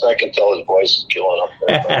a rest. I can tell his voice is killing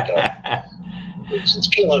him. It's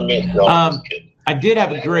killing me. No, I did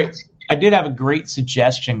have a great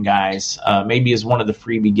suggestion, guys. Maybe as one of the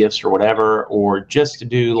freebie gifts or whatever, or just to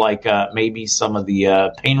do like maybe some of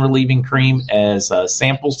the pain relieving cream as a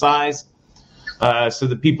sample size, so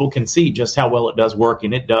that people can see just how well it does work,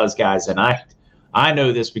 and it does, guys. And I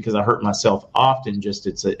know this because I hurt myself often. Just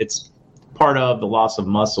it's part of the loss of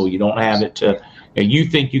muscle. You don't have it to. You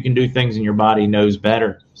think you can do things, and your body knows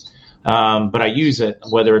better. But I use it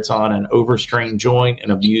whether it's on an overstrained joint,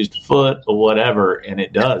 an abused foot, or whatever, and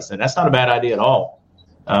it does. And that's not a bad idea at all.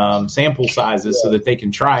 Sample sizes so that they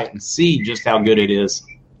can try it and see just how good it is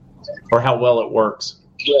or how well it works.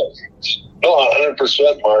 Yeah. No,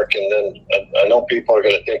 100%, Mark. And then I know people are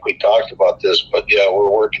going to think we talked about this, but yeah, we're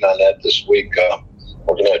working on that this week.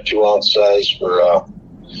 We're going to have 2-ounce size for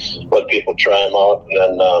let people try them out, and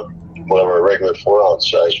then we'll have a regular 4-ounce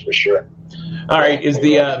size for sure. All right. Is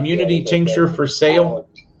the immunity tincture for sale?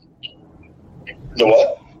 The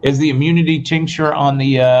what? Is the immunity tincture on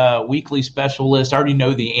the weekly special list? I already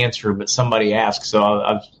know the answer, but somebody asked, so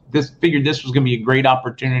I figured this was going to be a great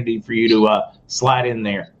opportunity for you to slide in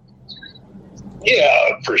there.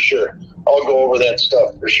 Yeah, for sure. I'll go over that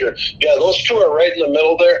stuff for sure. Yeah, those two are right in the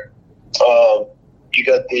middle there. You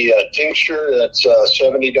got the tincture that's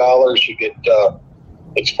 $70. You get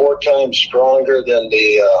it's 4 times stronger than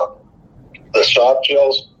the soft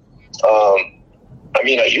gels. I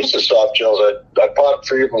mean, I use the soft gels. I bought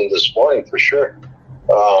 3 of them this morning for sure.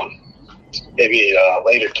 Maybe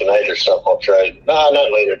later tonight or something I'll try it. No,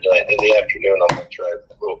 not later tonight. In the afternoon I'm going to try a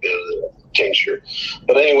little bit of the tincture.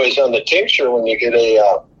 But anyways, on the tincture, when you get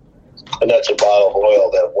and that's a bottle of oil,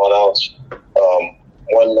 that 1 ounce,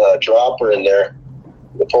 one dropper in there,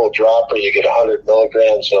 the full dropper, you get 100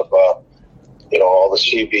 milligrams of, all the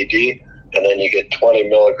CBD. And then you get 20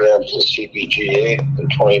 milligrams of CBGA and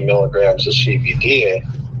 20 milligrams of CBDA,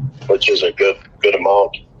 which is a good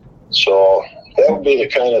amount. So that would be the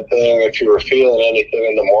kind of thing, if you were feeling anything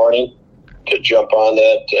in the morning, to jump on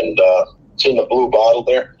that. And it's in the blue bottle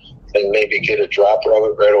there, and maybe get a dropper of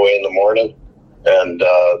it right away in the morning. And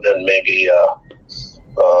then maybe a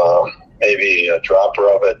dropper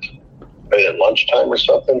of it maybe at lunchtime or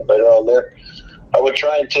something, right around there. I would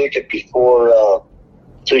try and take it before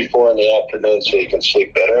 3-4 in the afternoon so you can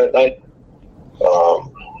sleep better at night.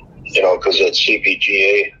 Because that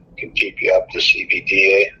CBGA can keep you up to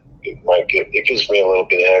CBDA. It gives me a little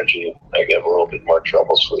bit of energy. I get a little bit more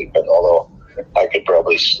trouble sleeping, although I could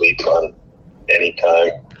probably sleep on any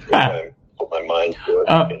time if I put my mind to it,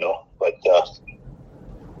 But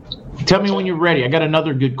tell me when you're ready. I got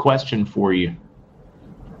another good question for you.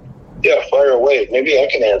 Yeah, fire away. Maybe I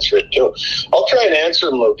can answer it too. I'll try and answer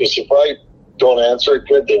them, Lucas. If I don't answer it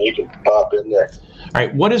good, then you can pop in there. All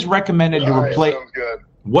right. What is recommended to replace?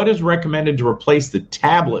 What is recommended to replace the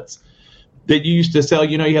tablets that you used to sell?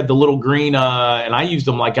 You had the little green, and I used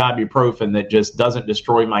them like ibuprofen that just doesn't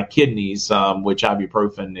destroy my kidneys, which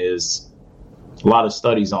ibuprofen is a lot of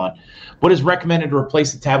studies on. What is recommended to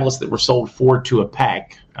replace the tablets that were sold 4 to a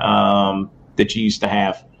pack that you used to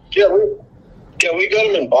have? Yeah, we got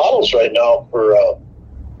them in bottles right now for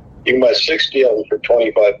you can buy 60 of them for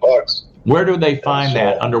 $25. Where do they find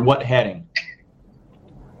that? Under what heading?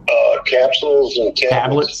 Capsules and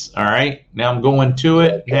tablets. All right. Now I'm going to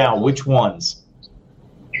it. Now, which ones?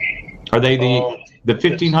 Are they the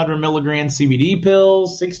 1,500 milligram CBD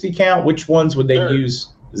pills, 60 count? Which ones would they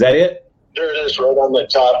use? Is that it? There it is, right on the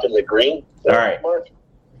top in the green. All right. Mark.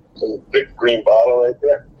 The big green bottle right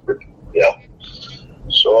there. Yeah.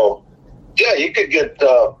 So, yeah, you could get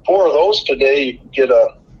 4 of those today. You could get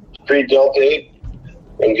a free Delta 8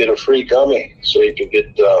 and get a free gummy. So you could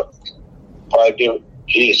get 5 different.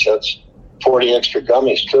 Geez, that's 40 extra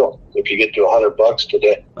gummies too. If you get to $100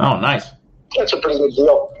 today. Oh, nice. That's a pretty good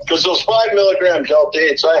deal. Because those 5 milligram Delta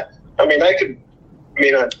 8s, during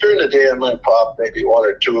the day I might pop maybe 1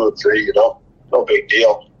 or 2 or 3. No big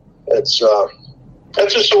deal. It's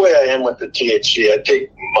that's just the way I am with the THC. I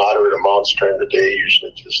take moderate amounts during the day,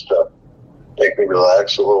 usually just make me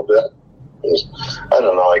relax a little bit. I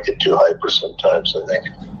don't know. I get too hyper sometimes. I think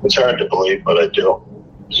it's hard to believe, but I do.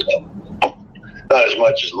 So. Not as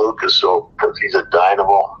much as Lucas, so he's a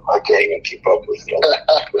dynamo. I can't even keep up with him.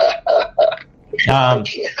 I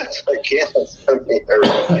can't.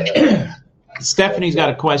 Stephanie's got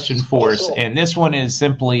a question for us, and this one is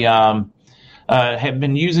simply have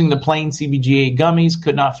been using the plain CBGA gummies,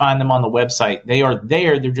 could not find them on the website. They are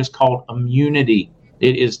there. They're just called Immunity.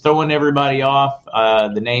 It is throwing everybody off.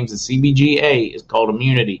 The names of CBGA is called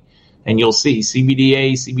Immunity, and you'll see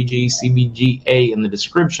CBDA, CBG, CBGA in the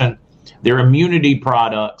description. Their immunity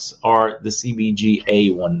products are the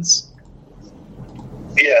CBGA ones.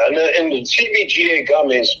 Yeah, and the CBGA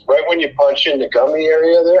gummies, right when you punch in the gummy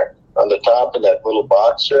area there, on the top of that little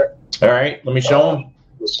box there. All right, let me show them.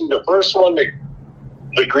 You see the first one, the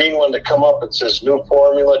green one that come up, it says new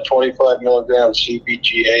formula, 25 milligrams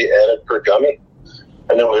CBGA added per gummy.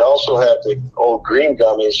 And then we also have the old green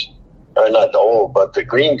gummies, not the old, but the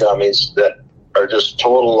green gummies that are just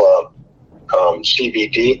total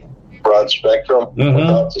CBD. Broad spectrum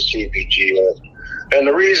without the CBGA. And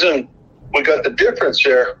the reason we got the difference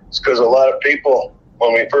here is because a lot of people,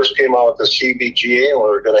 when we first came out with the CBGA, we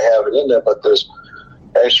were going to have it in there, but there's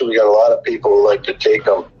Actually, we got a lot of people who like to take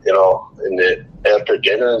them, you know, after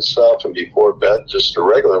dinner and stuff and before bed, just the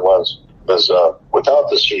regular ones. Because without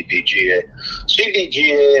the CBGA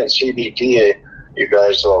and CBDA, you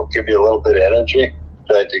guys will give you a little bit of energy. In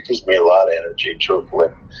fact, it gives me a lot of energy, truthfully.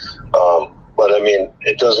 But, I mean,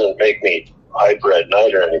 it doesn't make me hyper at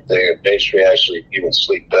night or anything. It makes me actually even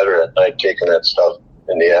sleep better at night taking that stuff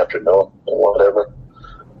in the afternoon and whatever.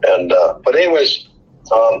 And but anyways,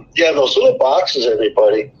 yeah, those little boxes,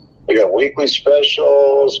 everybody. We got weekly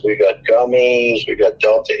specials. We got gummies. We got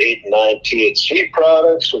Delta 8 and 9 THC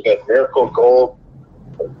products. We got Miracle Gold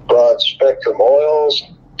broad spectrum oils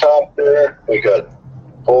top there. We got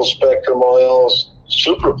full spectrum oils,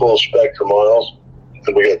 super full spectrum oils.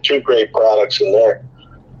 And we got 2 great products in there.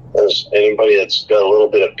 As anybody that's got a little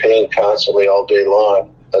bit of pain constantly all day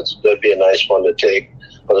long, that'd be a nice one to take.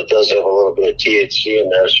 But it does have a little bit of THC in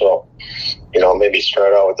there, so, you know, maybe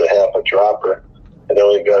start out with a half a dropper. And then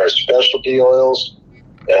we've got our specialty oils.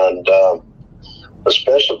 And the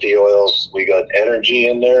specialty oils, we got energy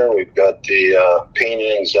in there. We've got the pain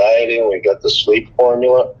and anxiety. And we've got the sleep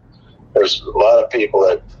formula. There's a lot of people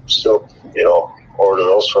that still, you know, order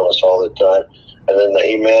those from us all the time. And then the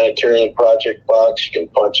humanitarian project box, you can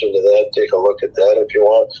punch into that, take a look at that if you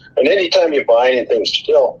want. And anytime you buy anything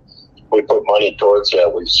still, we put money towards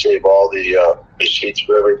that. We save all the receipts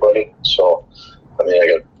for everybody. So, I mean, I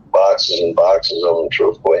got boxes and boxes of them,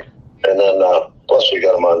 truthfully. And then, plus we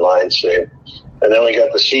got them online saved. And then we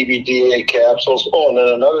got the CBDA capsules. Oh, and then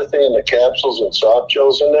another thing in the capsules and soft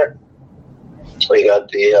gels in there. We got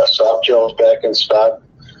the soft gels back in stock.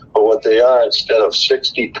 But what they are, instead of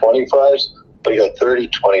 60 25s, we got 30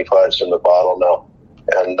 25s in the bottle now.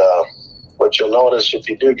 And what you'll notice, if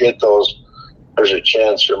you do get those, there's a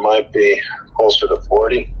chance there might be closer to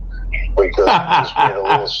 40 because we just made a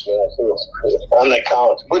little snafu on the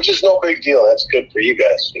count, which is no big deal. That's good for you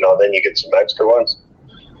guys. You know, then you get some extra ones.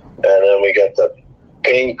 And then we got the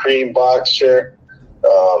pain cream box here,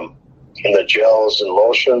 and the gels and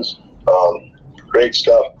lotions. Great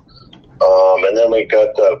stuff. And then we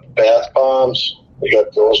got the bath bombs. We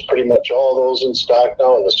got those, pretty much all those in stock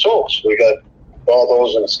now. And the soaps, we got all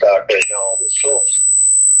those in stock right now, all the soaps.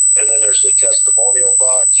 And then there's the testimonial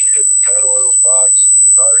box. We got the pet oils box,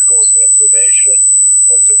 articles and information,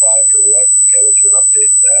 what to buy for what. Kevin's been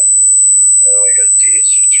updating that. And then we got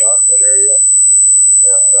THC chocolate area.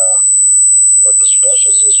 And but the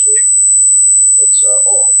specials this week, it's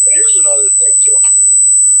and here's another thing too.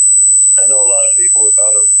 I know a lot of people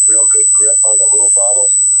without a real good grip on the little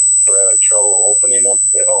bottles are having trouble opening them,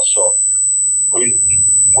 you know, so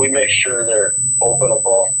we make sure they're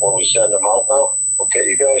openable when we send them out now.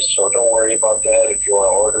 Okay, you guys, so don't worry about that. If you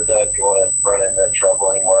want to order that, you want to run into that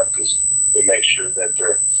trouble anymore, because we make sure that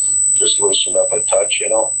they're just loosened up a touch, you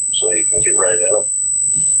know, so you can get right in them.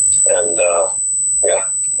 And,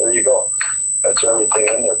 yeah, there you go. That's everything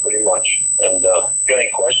in there pretty much. And got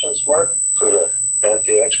any questions, Mark, for the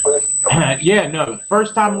anti-expert? Yeah, no.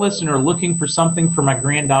 First-time listener looking for something for my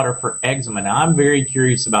granddaughter for eczema. Now, I'm very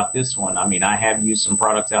curious about this one. I mean, I have used some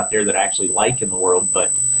products out there that I actually like in the world,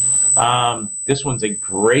 but this one's a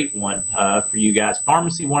great one for you guys.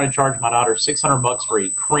 Pharmacy wanted to charge my daughter $600 for a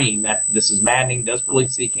cream. This is maddening, desperately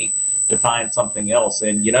seeking to find something else.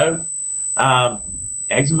 And, you know,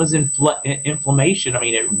 eczema's inflammation. I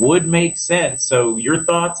mean, it would make sense. So your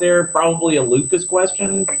thoughts there? Probably a Lucas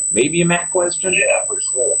question, maybe a Matt question. Yeah, for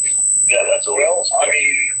sure. Yeah, that's a well. I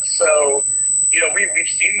mean, so you know, we've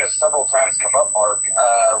seen this several times come up, Mark,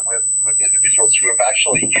 with individuals who have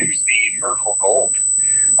actually used the Miracle Gold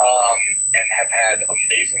and have had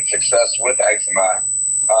amazing success with eczema.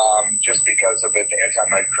 Just because of its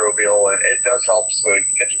antimicrobial, it does help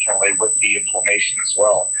significantly with the inflammation as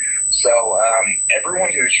well. So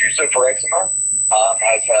everyone who's used it for eczema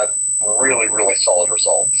has had really, really solid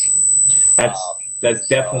results. That's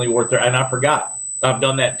definitely worth it. And I forgot. I've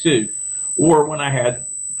done that too. Or when I had,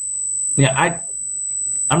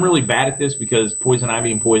 I'm really bad at this because poison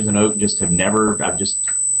ivy and poison oak just have never, I've just,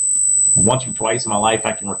 once or twice in my life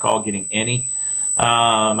I can recall getting any.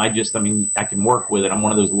 I can work with it. I'm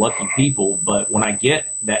one of those lucky people, but when I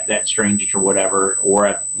get that strange or whatever, or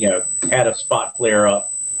I, had a spot flare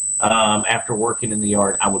up, after working in the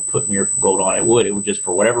yard, I would put Miracle Gold on. It would just,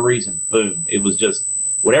 for whatever reason, boom. It was just,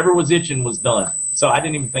 whatever was itching was done. So I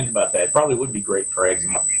didn't even think about that. It probably would be great for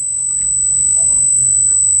eczema.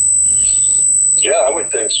 Yeah, I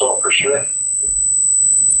would think so, for sure.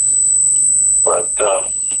 But,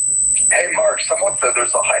 hey, Mark, someone said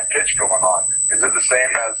there's a high pitch going on. Is it the same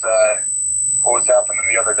as what was happening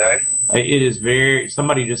the other day? It is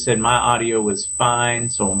somebody just said my audio was fine,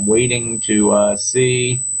 so I'm waiting to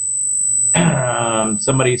see.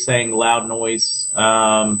 Somebody's saying loud noise.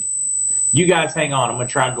 You guys hang on. I'm going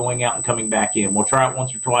to try going out and coming back in. We'll try it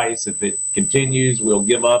once or twice. If it continues, we'll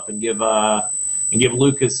give up and give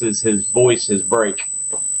Lucas his voice his break.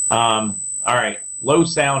 All right. Low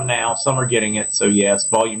sound now. Some are getting it. So, yes,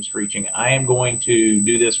 volume screeching. I am going to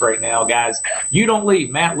do this right now. Guys, you don't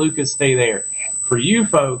leave. Matt, Lucas, stay there. For you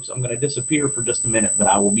folks, I'm going to disappear for just a minute, but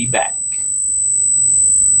I will be back.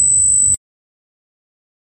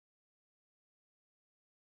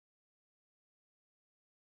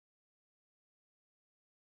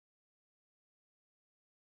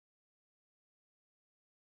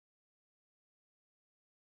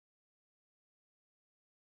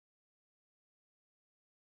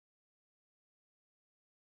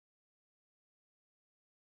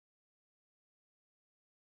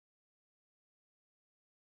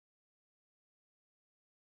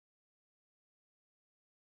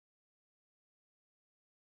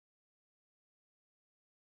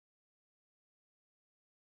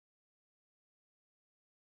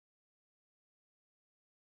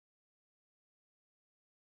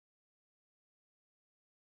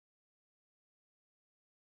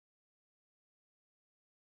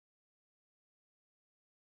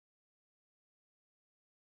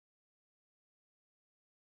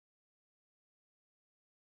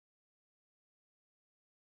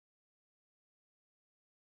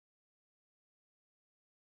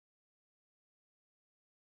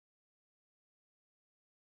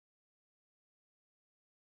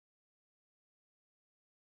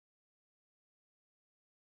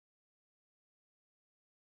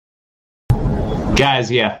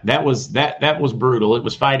 Guys, yeah, that was brutal. It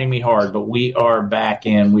was fighting me hard, but we are back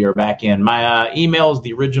in. My email is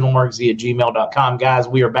the original MarkZ@gmail.com. Guys,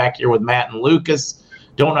 we are back here with Matt and Lucas.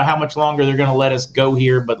 Don't know how much longer they're going to let us go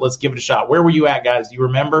here, but let's give it a shot. Where were you at, guys? Do you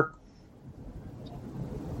remember?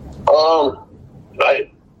 I'm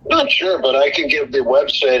not sure, but I can give the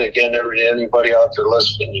website again. Anybody out there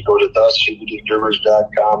listening, you go to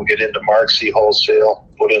thecbdrivers.com, get into MarkZ Wholesale,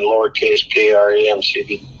 put in lowercase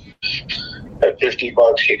KRAMCB. At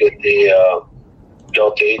 $50, you get the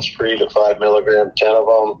Delta 8s free, the 5 milligram, 10 of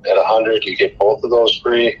them. At 100, you get both of those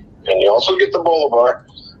free, and you also get the Bolivar.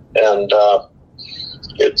 And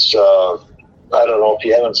it's I don't know if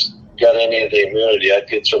you haven't got any of the immunity, I'd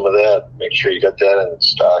get some of that. Make sure you got that in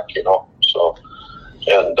stock, So,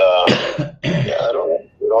 and yeah, I don't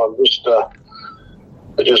know.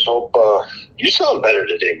 I just hope you sound better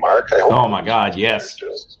today, Mark. I hope. Oh my God, yes.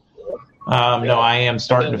 No, I am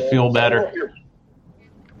starting to feel better.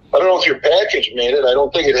 I don't know if your package made it. I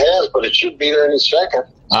don't think it has, but it should be there any second.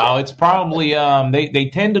 Oh, it's probably they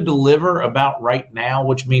tend to deliver about right now,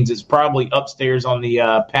 which means it's probably upstairs on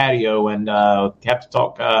the patio, and have to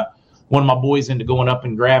talk one of my boys into going up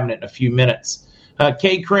and grabbing it in a few minutes.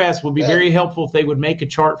 K. Crest would be very helpful if they would make a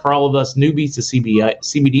chart for all of us newbies to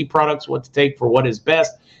CBD products, what to take for what is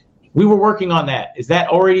best. We were working on that. Is that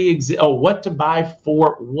already what to buy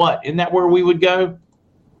for what? Isn't that where we would go?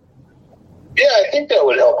 Yeah, I think that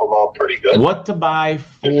would help them out pretty good. What to buy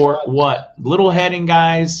for what? Little heading,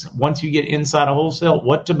 guys, once you get inside a wholesale,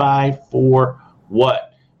 what to buy for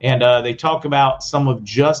what? And they talk about some of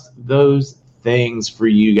just those things for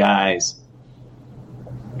you guys.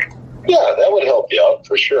 Yeah, that would help you out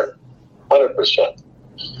for sure. 100%.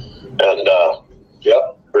 And,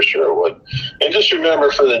 yep. For sure it would. And just remember,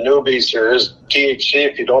 for the newbies, there is THC.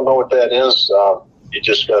 If you don't know what that is, you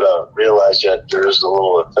just got to realize that there is a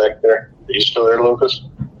little effect there. Are you still there, Lucas?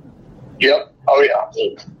 Yep. Oh, yeah.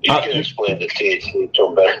 You can explain the THC to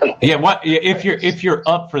them better. Yeah, if you're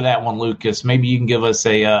up for that one, Lucas, maybe you can give us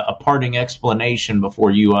a parting explanation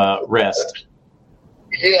before you rest.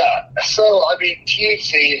 Yeah. So, I mean,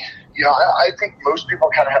 THC, I think most people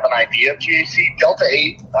kind of have an idea of THC. Delta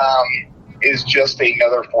 8, is just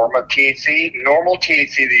another form of THC. Normal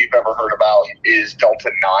THC that you've ever heard about is Delta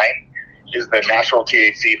 9, is the natural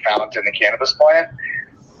THC found in the cannabis plant.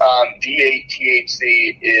 D8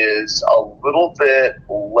 THC is a little bit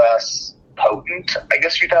less potent, I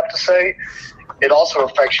guess you'd have to say. It also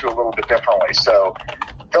affects you a little bit differently. So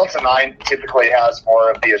Delta 9 typically has more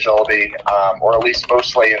of the ability, or at least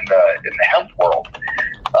mostly in the hemp world,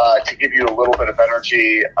 to give you a little bit of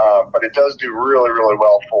energy, but it does do really, really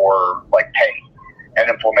well for like pain and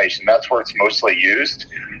inflammation. That's where it's mostly used.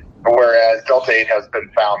 Whereas Delta 8 has been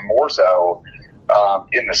found more so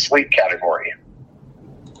in the sleep category.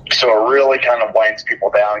 So it really kind of winds people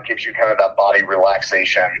down, gives you kind of that body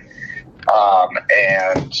relaxation,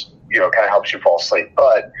 and kind of helps you fall asleep.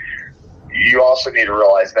 But you also need to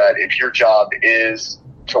realize that if your job is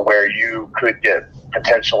to where you could get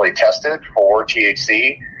potentially tested for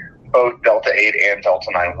THC, both Delta 8 and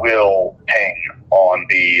Delta 9 will ping on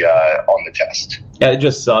the test. Yeah, it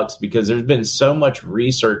just sucks because there's been so much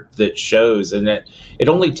research that shows, and that it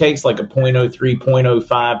only takes like a 0.03,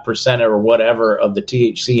 0.05% or whatever of the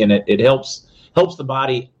THC, and it helps the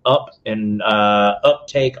body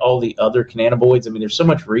uptake all the other cannabinoids. I mean, there's so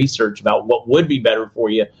much research about what would be better for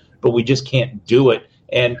you, but we just can't do it.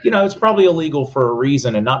 And, it's probably illegal for a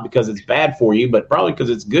reason, and not because it's bad for you, but probably because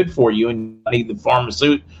it's good for you, and you need the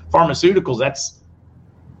pharmaceuticals. That's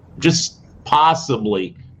just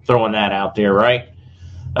possibly throwing that out there, right?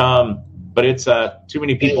 But it's too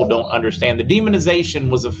many people don't understand. The demonization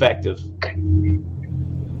was effective.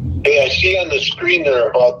 Hey, I see on the screen there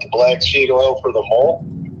about the black seed oil for the mole.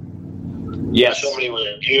 Yes. Somebody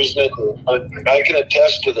was using it. And I can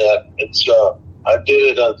attest to that. It's I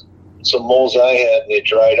did it on some moles I had, and they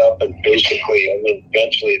dried up, and basically,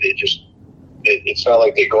 eventually it's not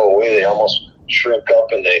like they go away. They almost shrink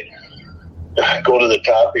up, and they go to the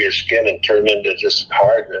top of your skin and turn into just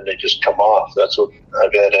hard, and then they just come off. That's what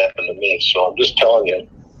I've had happen to me. So I'm just telling you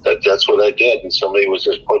that's what I did, and somebody was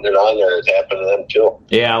just putting it on there. It happened to them too.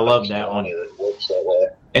 Yeah, I love that one. It works that way.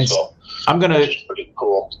 And so I'm gonna. It's pretty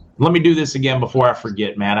cool. Let me do this again before I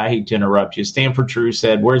forget, Matt. I hate to interrupt you. Stanford True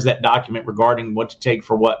said, "Where's that document regarding what to take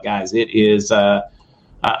for what, guys?" It is.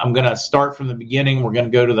 I'm gonna start from the beginning. We're gonna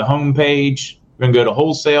go to the home page. We're gonna go to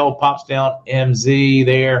wholesale. Pops down MZ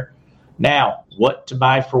there. Now, what to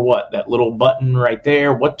buy for what? That little button right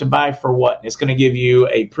there, what to buy for what? And it's going to give you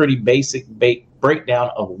a pretty basic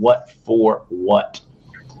breakdown of what for what.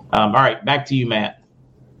 All right, back to you, Matt.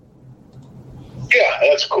 Yeah,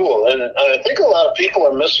 that's cool. And I think a lot of people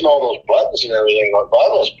are missing all those buttons and everything. A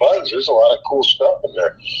lot of those buttons, there's a lot of cool stuff in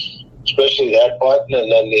there, especially that button.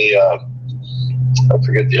 And then I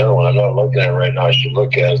forget the other one. I'm not looking at it right now. I should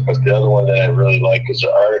look at it. But the other one that I really like is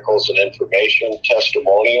the articles and information,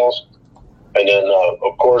 testimonials. And then,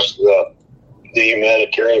 of course, the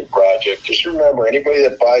humanitarian project. Just remember, anybody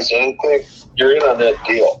that buys anything, you're in on that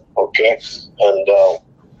deal, okay? And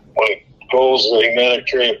when it goes to the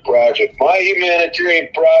humanitarian project, my humanitarian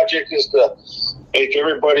project is to make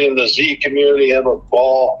everybody in the Z community have a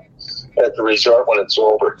ball at the resort when it's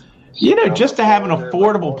over. Just to have an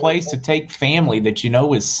affordable place to take family that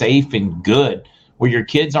is safe and good, where your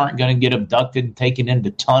kids aren't going to get abducted and taken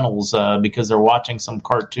into tunnels because they're watching some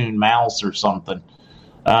cartoon mouse or something.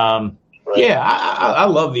 Right. Yeah, I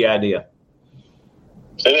love the idea.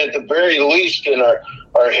 And at the very least, in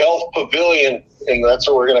our health pavilion, and that's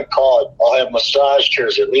what we're going to call it, I'll have massage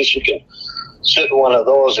chairs. At least you can sit in one of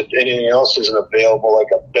those if anything else isn't available,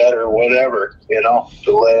 like a bed or whatever,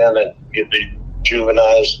 to lay in and get the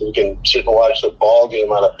juvenized. We can sit and watch the ball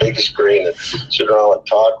game on a big screen and sit around and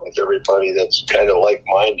talk with everybody that's kind of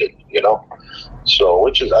like-minded, So,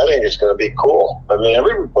 I think it's going to be cool.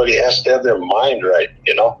 Everybody has to have their mind right,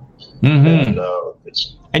 Mm-hmm. And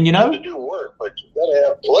it's to do work, but you got to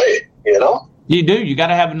have play, You do. You got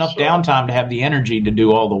to have enough downtime to have the energy to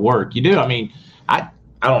do all the work. You do. I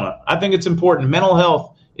don't know. I think it's important. Mental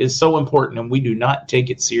health is so important, and we do not take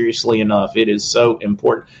it seriously enough. It is so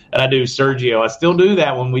important. And I do, Sergio. I still do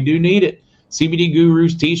that when we do need it. CBD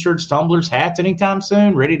Gurus, T-shirts, tumblers, hats anytime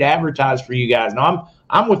soon, ready to advertise for you guys. Now,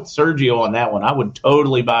 I'm with Sergio on that one. I would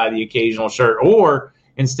totally buy the occasional shirt. Or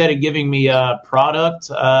instead of giving me a product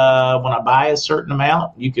when I buy a certain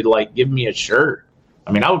amount, you could, give me a shirt.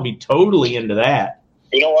 I would be totally into that.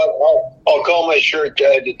 You know what? I'll call my shirt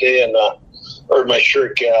guy today, or my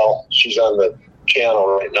shirt gal. She's on the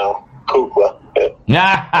channel right now. Kukla. We'll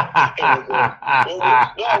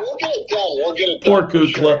get it done. We'll get it done. Poor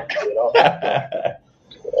Kukla. Yeah.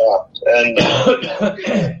 And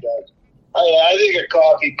I think a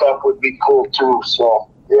coffee cup would be cool too. So,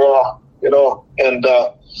 and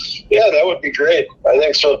that would be great. I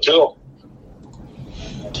think so too.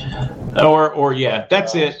 Or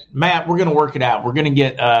that's it. Matt, we're going to work it out. We're going to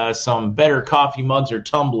get some better coffee mugs or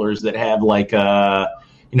tumblers that have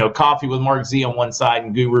coffee with MarkZ on one side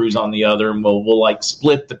and Gurus on the other, and we'll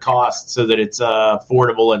split the cost so that it's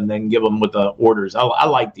affordable, and then give them with the orders. I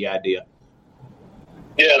like the idea.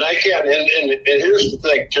 Yeah, and I can. And here's the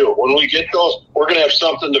thing too: when we get those, we're going to have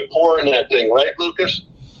something to pour in that thing, right, Lucas?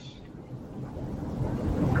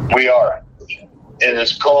 We are, and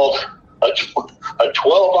it's called a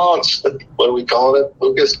 12-ounce. What are we calling it,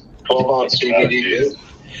 Lucas? 12-ounce CBD.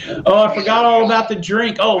 Oh, I forgot all about the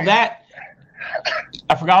drink.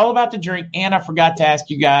 I forgot all about the drink, and I forgot to ask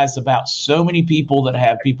you guys about so many people that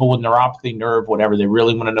have people with neuropathy, nerve, whatever. They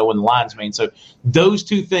really want to know when the lines mean. So those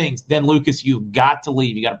two things. Then, Lucas, you've got to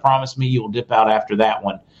leave. You got to promise me you will dip out after that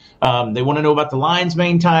one. They want to know about the lion's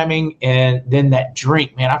mane timing, and then that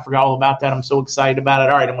drink. Man, I forgot all about that. I'm so excited about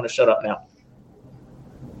it. All right, I'm going to shut up now.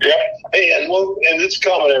 Yeah, hey, and it's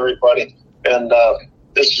coming, everybody. And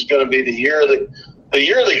this is going to be the year of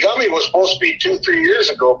the gummy was supposed to be 2-3 years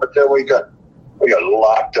ago, but then we got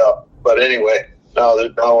locked up. But anyway, now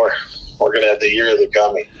we're going to have the year of the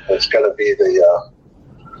gummy. It's going to be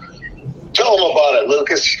tell them about it,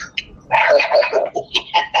 Lucas.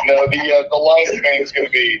 No, the lion's mane is going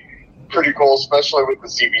to be pretty cool, especially with the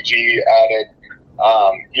CBG added.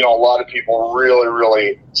 A lot of people really,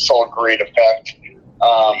 really saw a great effect,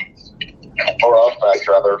 or effect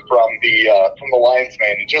rather, from the lion's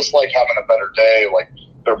mane. And just like having a better day, like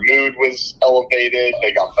their mood was elevated,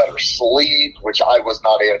 they got better sleep, which I was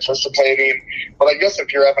not anticipating. But I guess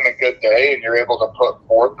if you're having a good day and you're able to put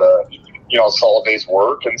forth the solid day's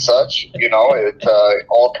work and such, it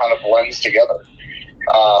all kind of blends together.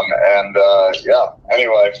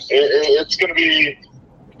 Anyway, it's going to be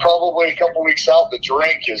probably a couple weeks out. The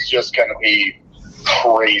drink is just going to be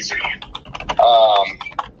crazy.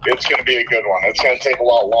 It's going to be a good one. It's going to take a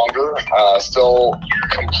lot longer. Still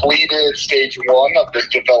completed stage 1 of the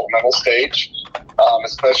developmental stage,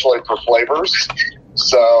 especially for flavors.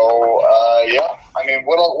 So,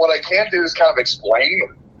 what I can do is kind of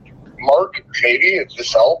explain, Mark, maybe if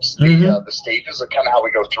this helps, the stages of kind of how we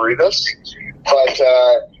go through this. But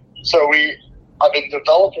I've been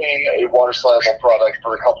developing a water soluble product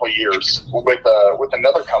for a couple of years with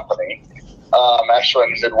another company, actually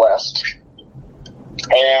in the Midwest,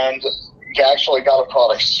 and actually got a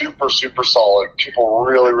product super, super solid. People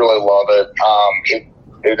really, really love it.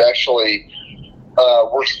 It actually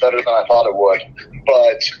works better than I thought it would.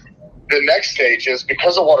 But the next stage is,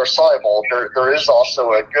 because of water soluble, there is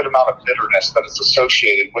also a good amount of bitterness that is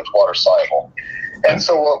associated with water soluble. And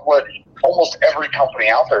so what almost every company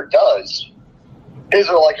out there does is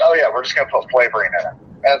they're like, oh yeah, we're just going to put flavoring in it.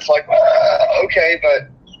 And it's like, okay, but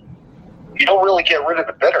you don't really get rid of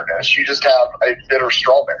the bitterness. You just have a bitter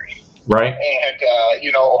strawberry. Right. And,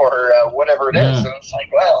 or whatever it is. And it's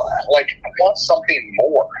like, well, I want something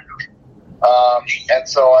more. And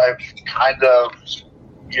so I've kind of,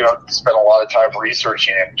 spent a lot of time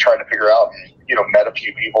researching and trying to figure out, met a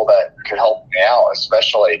few people that could help me out,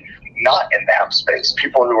 especially not in the hemp space,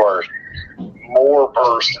 people who are more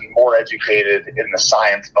versed and more educated in the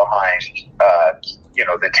science behind,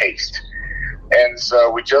 the taste. And so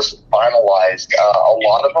we just finalized, a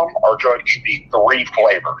lot of them are going to be 3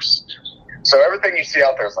 flavors. So everything you see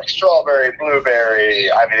out there is like strawberry, blueberry,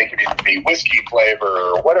 it could even be whiskey flavor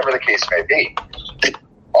or whatever the case may be.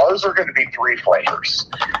 Ours are going to be 3 flavors.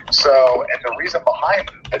 So, and the reason behind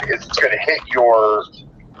it is it's going to hit your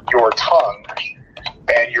tongue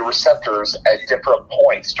and your receptors at different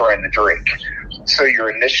points during the drink. So your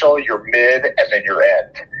initial, your mid, and then your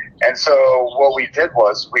end. And so what we did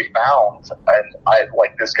was we found, and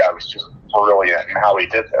this guy was just brilliant in how he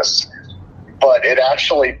did this, but it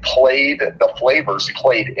actually the flavors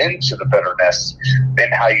played into the bitterness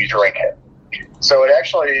in how you drink it. So it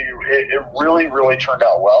really, really turned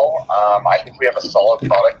out well. I think we have a solid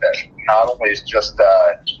product that not only is just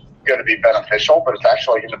going to be beneficial, but it's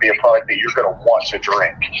actually going to be a product that you're going to want to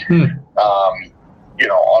drink,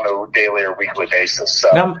 on a daily or weekly basis. So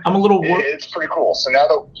now, I'm a little it's pretty cool. So now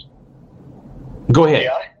go ahead.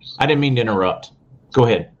 Yeah? I didn't mean to interrupt. Go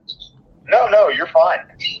ahead. No, you're fine.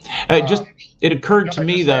 It occurred to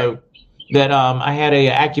me though that I had a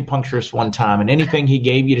acupuncturist one time, and anything he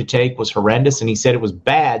gave you to take was horrendous, and he said it was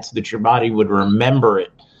bad so that your body would remember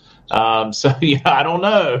it. I don't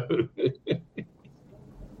know.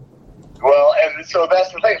 Well, and so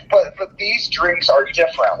that's the thing. But these drinks are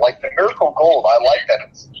different. Like the Miracle Gold, I like that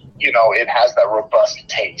it's, it has that robust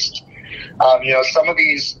taste. Some of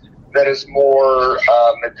these that is more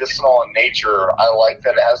medicinal in nature, I like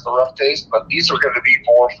that it has the rough taste, but these are going to be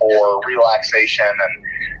more for relaxation. And,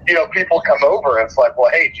 people come over and it's like, well,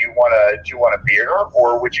 hey, do you want a beer,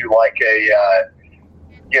 or would you like a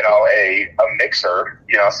mixer,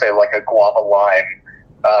 say like a guava lime,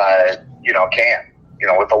 can,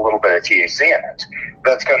 with a little bit of THC in it.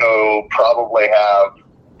 That's going to probably have,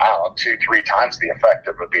 2-3 times the effect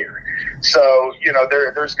of a beer. So,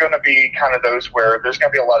 there's going to be kind of those where there's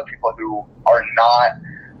going to be a lot of people who are not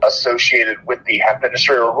associated with the hemp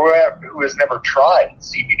industry, or who has never tried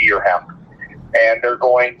CBD or hemp. And they're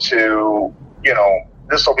going to,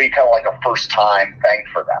 this will be kind of like a first time thing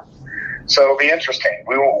for them. So it'll be interesting.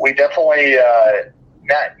 We definitely,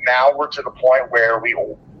 now we're to the point where we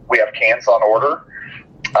have cans on order.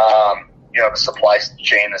 The supply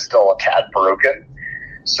chain is still a tad broken.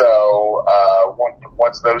 So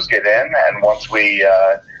once those get in, and once we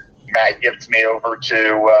Matt gives me over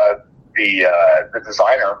to the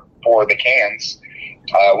designer for the cans,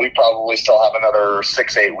 we probably still have another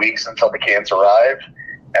 6-8 weeks until the cans arrive.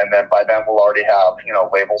 And then by then we'll already have,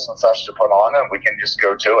 labels and such to put on, and we can just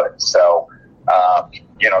go to it. So,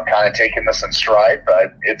 kind of taking this in stride,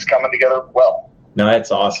 but it's coming together well. No,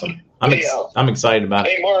 that's awesome. I'm excited about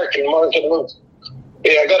it. Hey, Mark and Luke.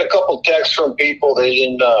 Yeah, I got a couple texts from people.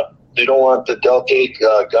 They don't want the Delta 8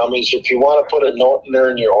 gummies. If you want to put a note in there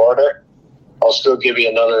in your order, I'll still give you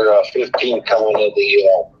another 15 coming to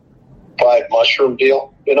the 5 mushroom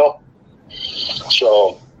deal,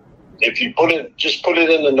 So if you just put it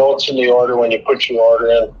in the notes in the order when you put your order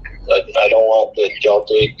in. I don't want the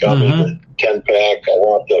Delta 8 gummy, the 10-pack. I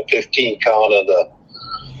want the 15 count of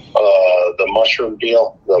the mushroom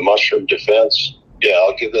deal, the mushroom defense. Yeah,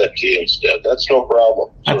 I'll give that to you instead. That's no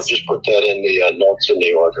problem. So just put that in the notes in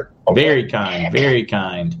the order. Okay? Very kind. Very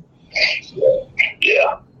kind.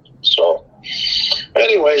 Yeah. So,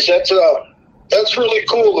 anyways, that's really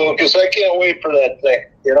cool, Lucas. I can't wait for that thing.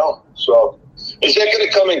 So, is that going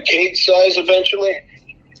to come in keg size eventually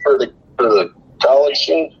for the college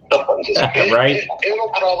scene? Right. It'll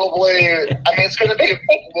probably. It's going to be a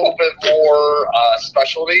little bit more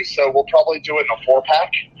specialty, so we'll probably do it in a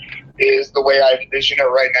 4-pack. Is the way I envision it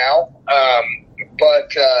right now.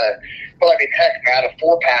 But heck, Matt, a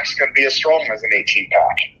 4-pack's going to be as strong as an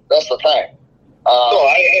 18-pack. That's the thing.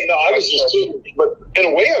 I was just kidding. But in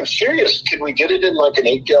a way, I'm serious. Can we get it in like an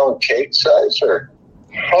 8-gallon keg size or?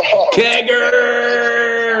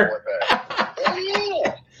 Kegger!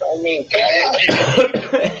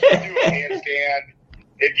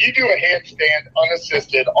 If you do a handstand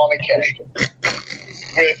unassisted on a keg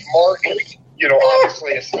with Mark,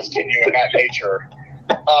 obviously assisting you in that nature,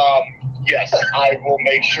 yes, I will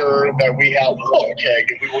make sure that we have one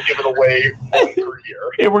keg and we will give it away one per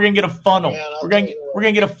year. Yeah, we're gonna get a funnel. We're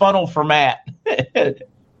gonna get a funnel for Matt.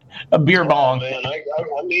 A beer bong. Man,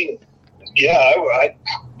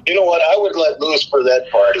 you know what? I would let loose for that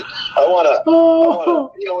party. I want to,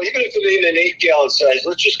 even if it ain't an 8-gallon size,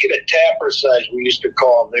 let's just get a tapper size. We used to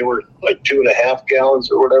call them. They were like 2.5 gallons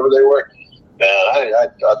or whatever they were. Man,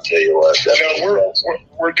 I'll tell you what.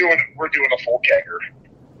 We're doing a full kegger.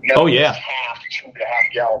 Oh yeah. 2.5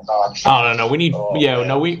 gallon knots. Oh no, we need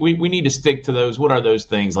we need to stick to those. What are those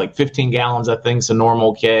things? Like 15 gallons, I think, is a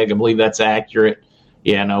normal keg. I believe that's accurate.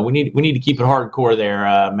 Yeah, no, we need to keep it hardcore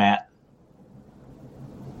there, Matt.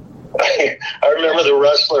 I remember the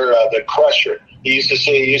wrestler, the Crusher. He used to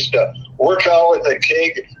say he used to work out with a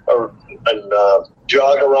keg and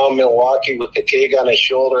jog around Milwaukee with the keg on his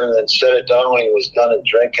shoulder and then set it down when he was done and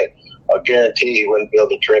drink it. I'll guarantee he wouldn't be able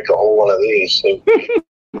to drink a whole one of these.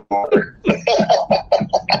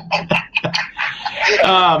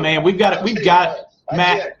 Oh man, we've got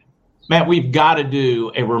Matt, we've got to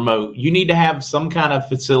do a remote. You need to have some kind of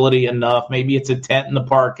facility enough. Maybe it's a tent in the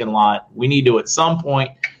parking lot. We need to, at some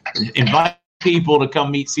point, invite people to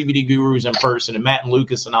come meet CBD gurus in person, and Matt and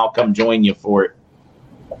Lucas and I'll come join you for it.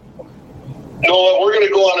 No, we're going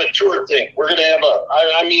to go on a tour thing. We're going to have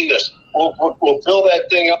I mean this. We'll fill that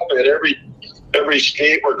thing up at every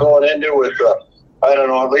state we're going into with, I don't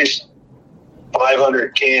know, at least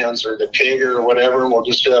 500 cans or the kegger or whatever. We'll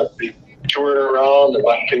just be touring around and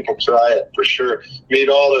let people try it for sure. Meet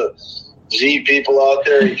all the Z people out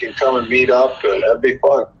there. You can come and meet up, and that'd be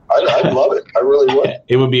fun. I'd love it. I really would.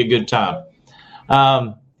 It would be a good time.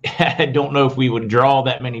 I don't know if we would draw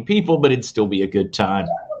that many people, but it'd still be a good time.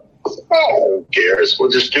 Oh, who cares?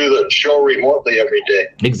 We'll just do the show remotely every day.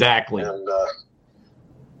 Exactly. And,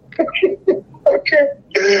 okay.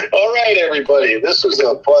 All right, everybody. This was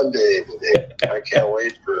a fun day today. I can't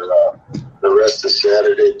wait for the rest of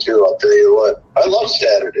Saturday, too. I'll tell you what. I love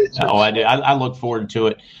Saturdays. Oh, I do. I look forward to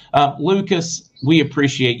it. Lucas, we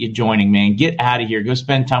appreciate you joining, man. Get out of here. Go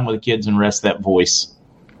spend time with the kids and rest that voice.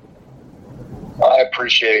 I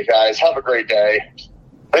appreciate it, guys. Have a great day.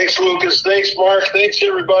 Thanks, Lucas. Thanks, Mark. Thanks,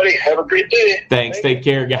 everybody. Have a great day. Thanks. Take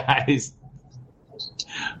care, guys.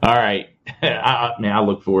 All right. I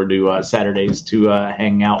look forward to Saturdays to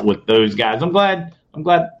hang out with those guys. I'm glad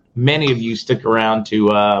many of you stick around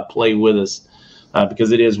to play with us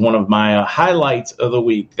because it is one of my highlights of the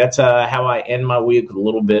week. That's how I end my week, with a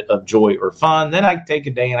little bit of joy or fun. Then I take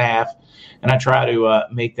a day and a half and I try to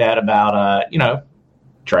make that about,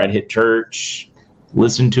 try to hit church,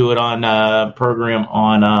 listen to it on program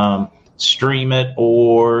on stream it,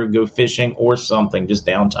 or go fishing or something, just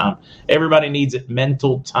downtime. Everybody needs it.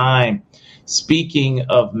 Mental time. Speaking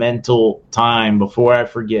of mental time, before I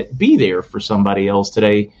forget, be there for somebody else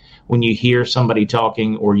today. when you hear somebody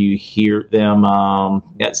talking or you hear them,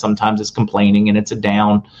 sometimes it's complaining and it's a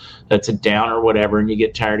down or whatever, and you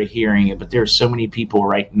get tired of hearing it. But there are so many people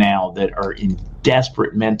right now that are in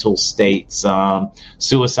desperate mental states.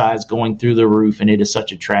 Suicide's going through the roof, and it is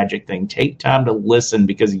such a tragic thing. Take time to listen,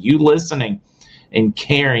 because you listening and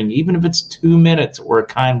caring, even if it's 2 minutes or a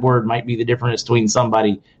kind word, might be the difference between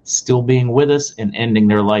somebody still being with us and ending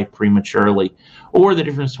their life prematurely, or the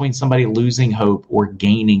difference between somebody losing hope or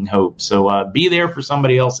gaining hope. So be there for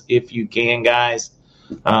somebody else if you can, guys.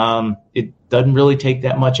 It doesn't really take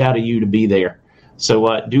that much out of you to be there.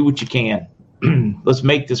 So do what you can. Let's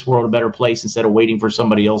make this world a better place instead of waiting for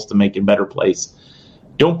somebody else to make it a better place.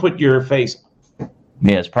 Don't put your face.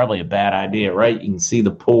 Yeah, it's probably a bad idea, right? You can see the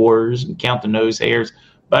pores and count the nose hairs.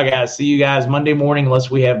 Bye, guys. See you guys Monday morning unless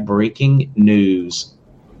we have breaking news.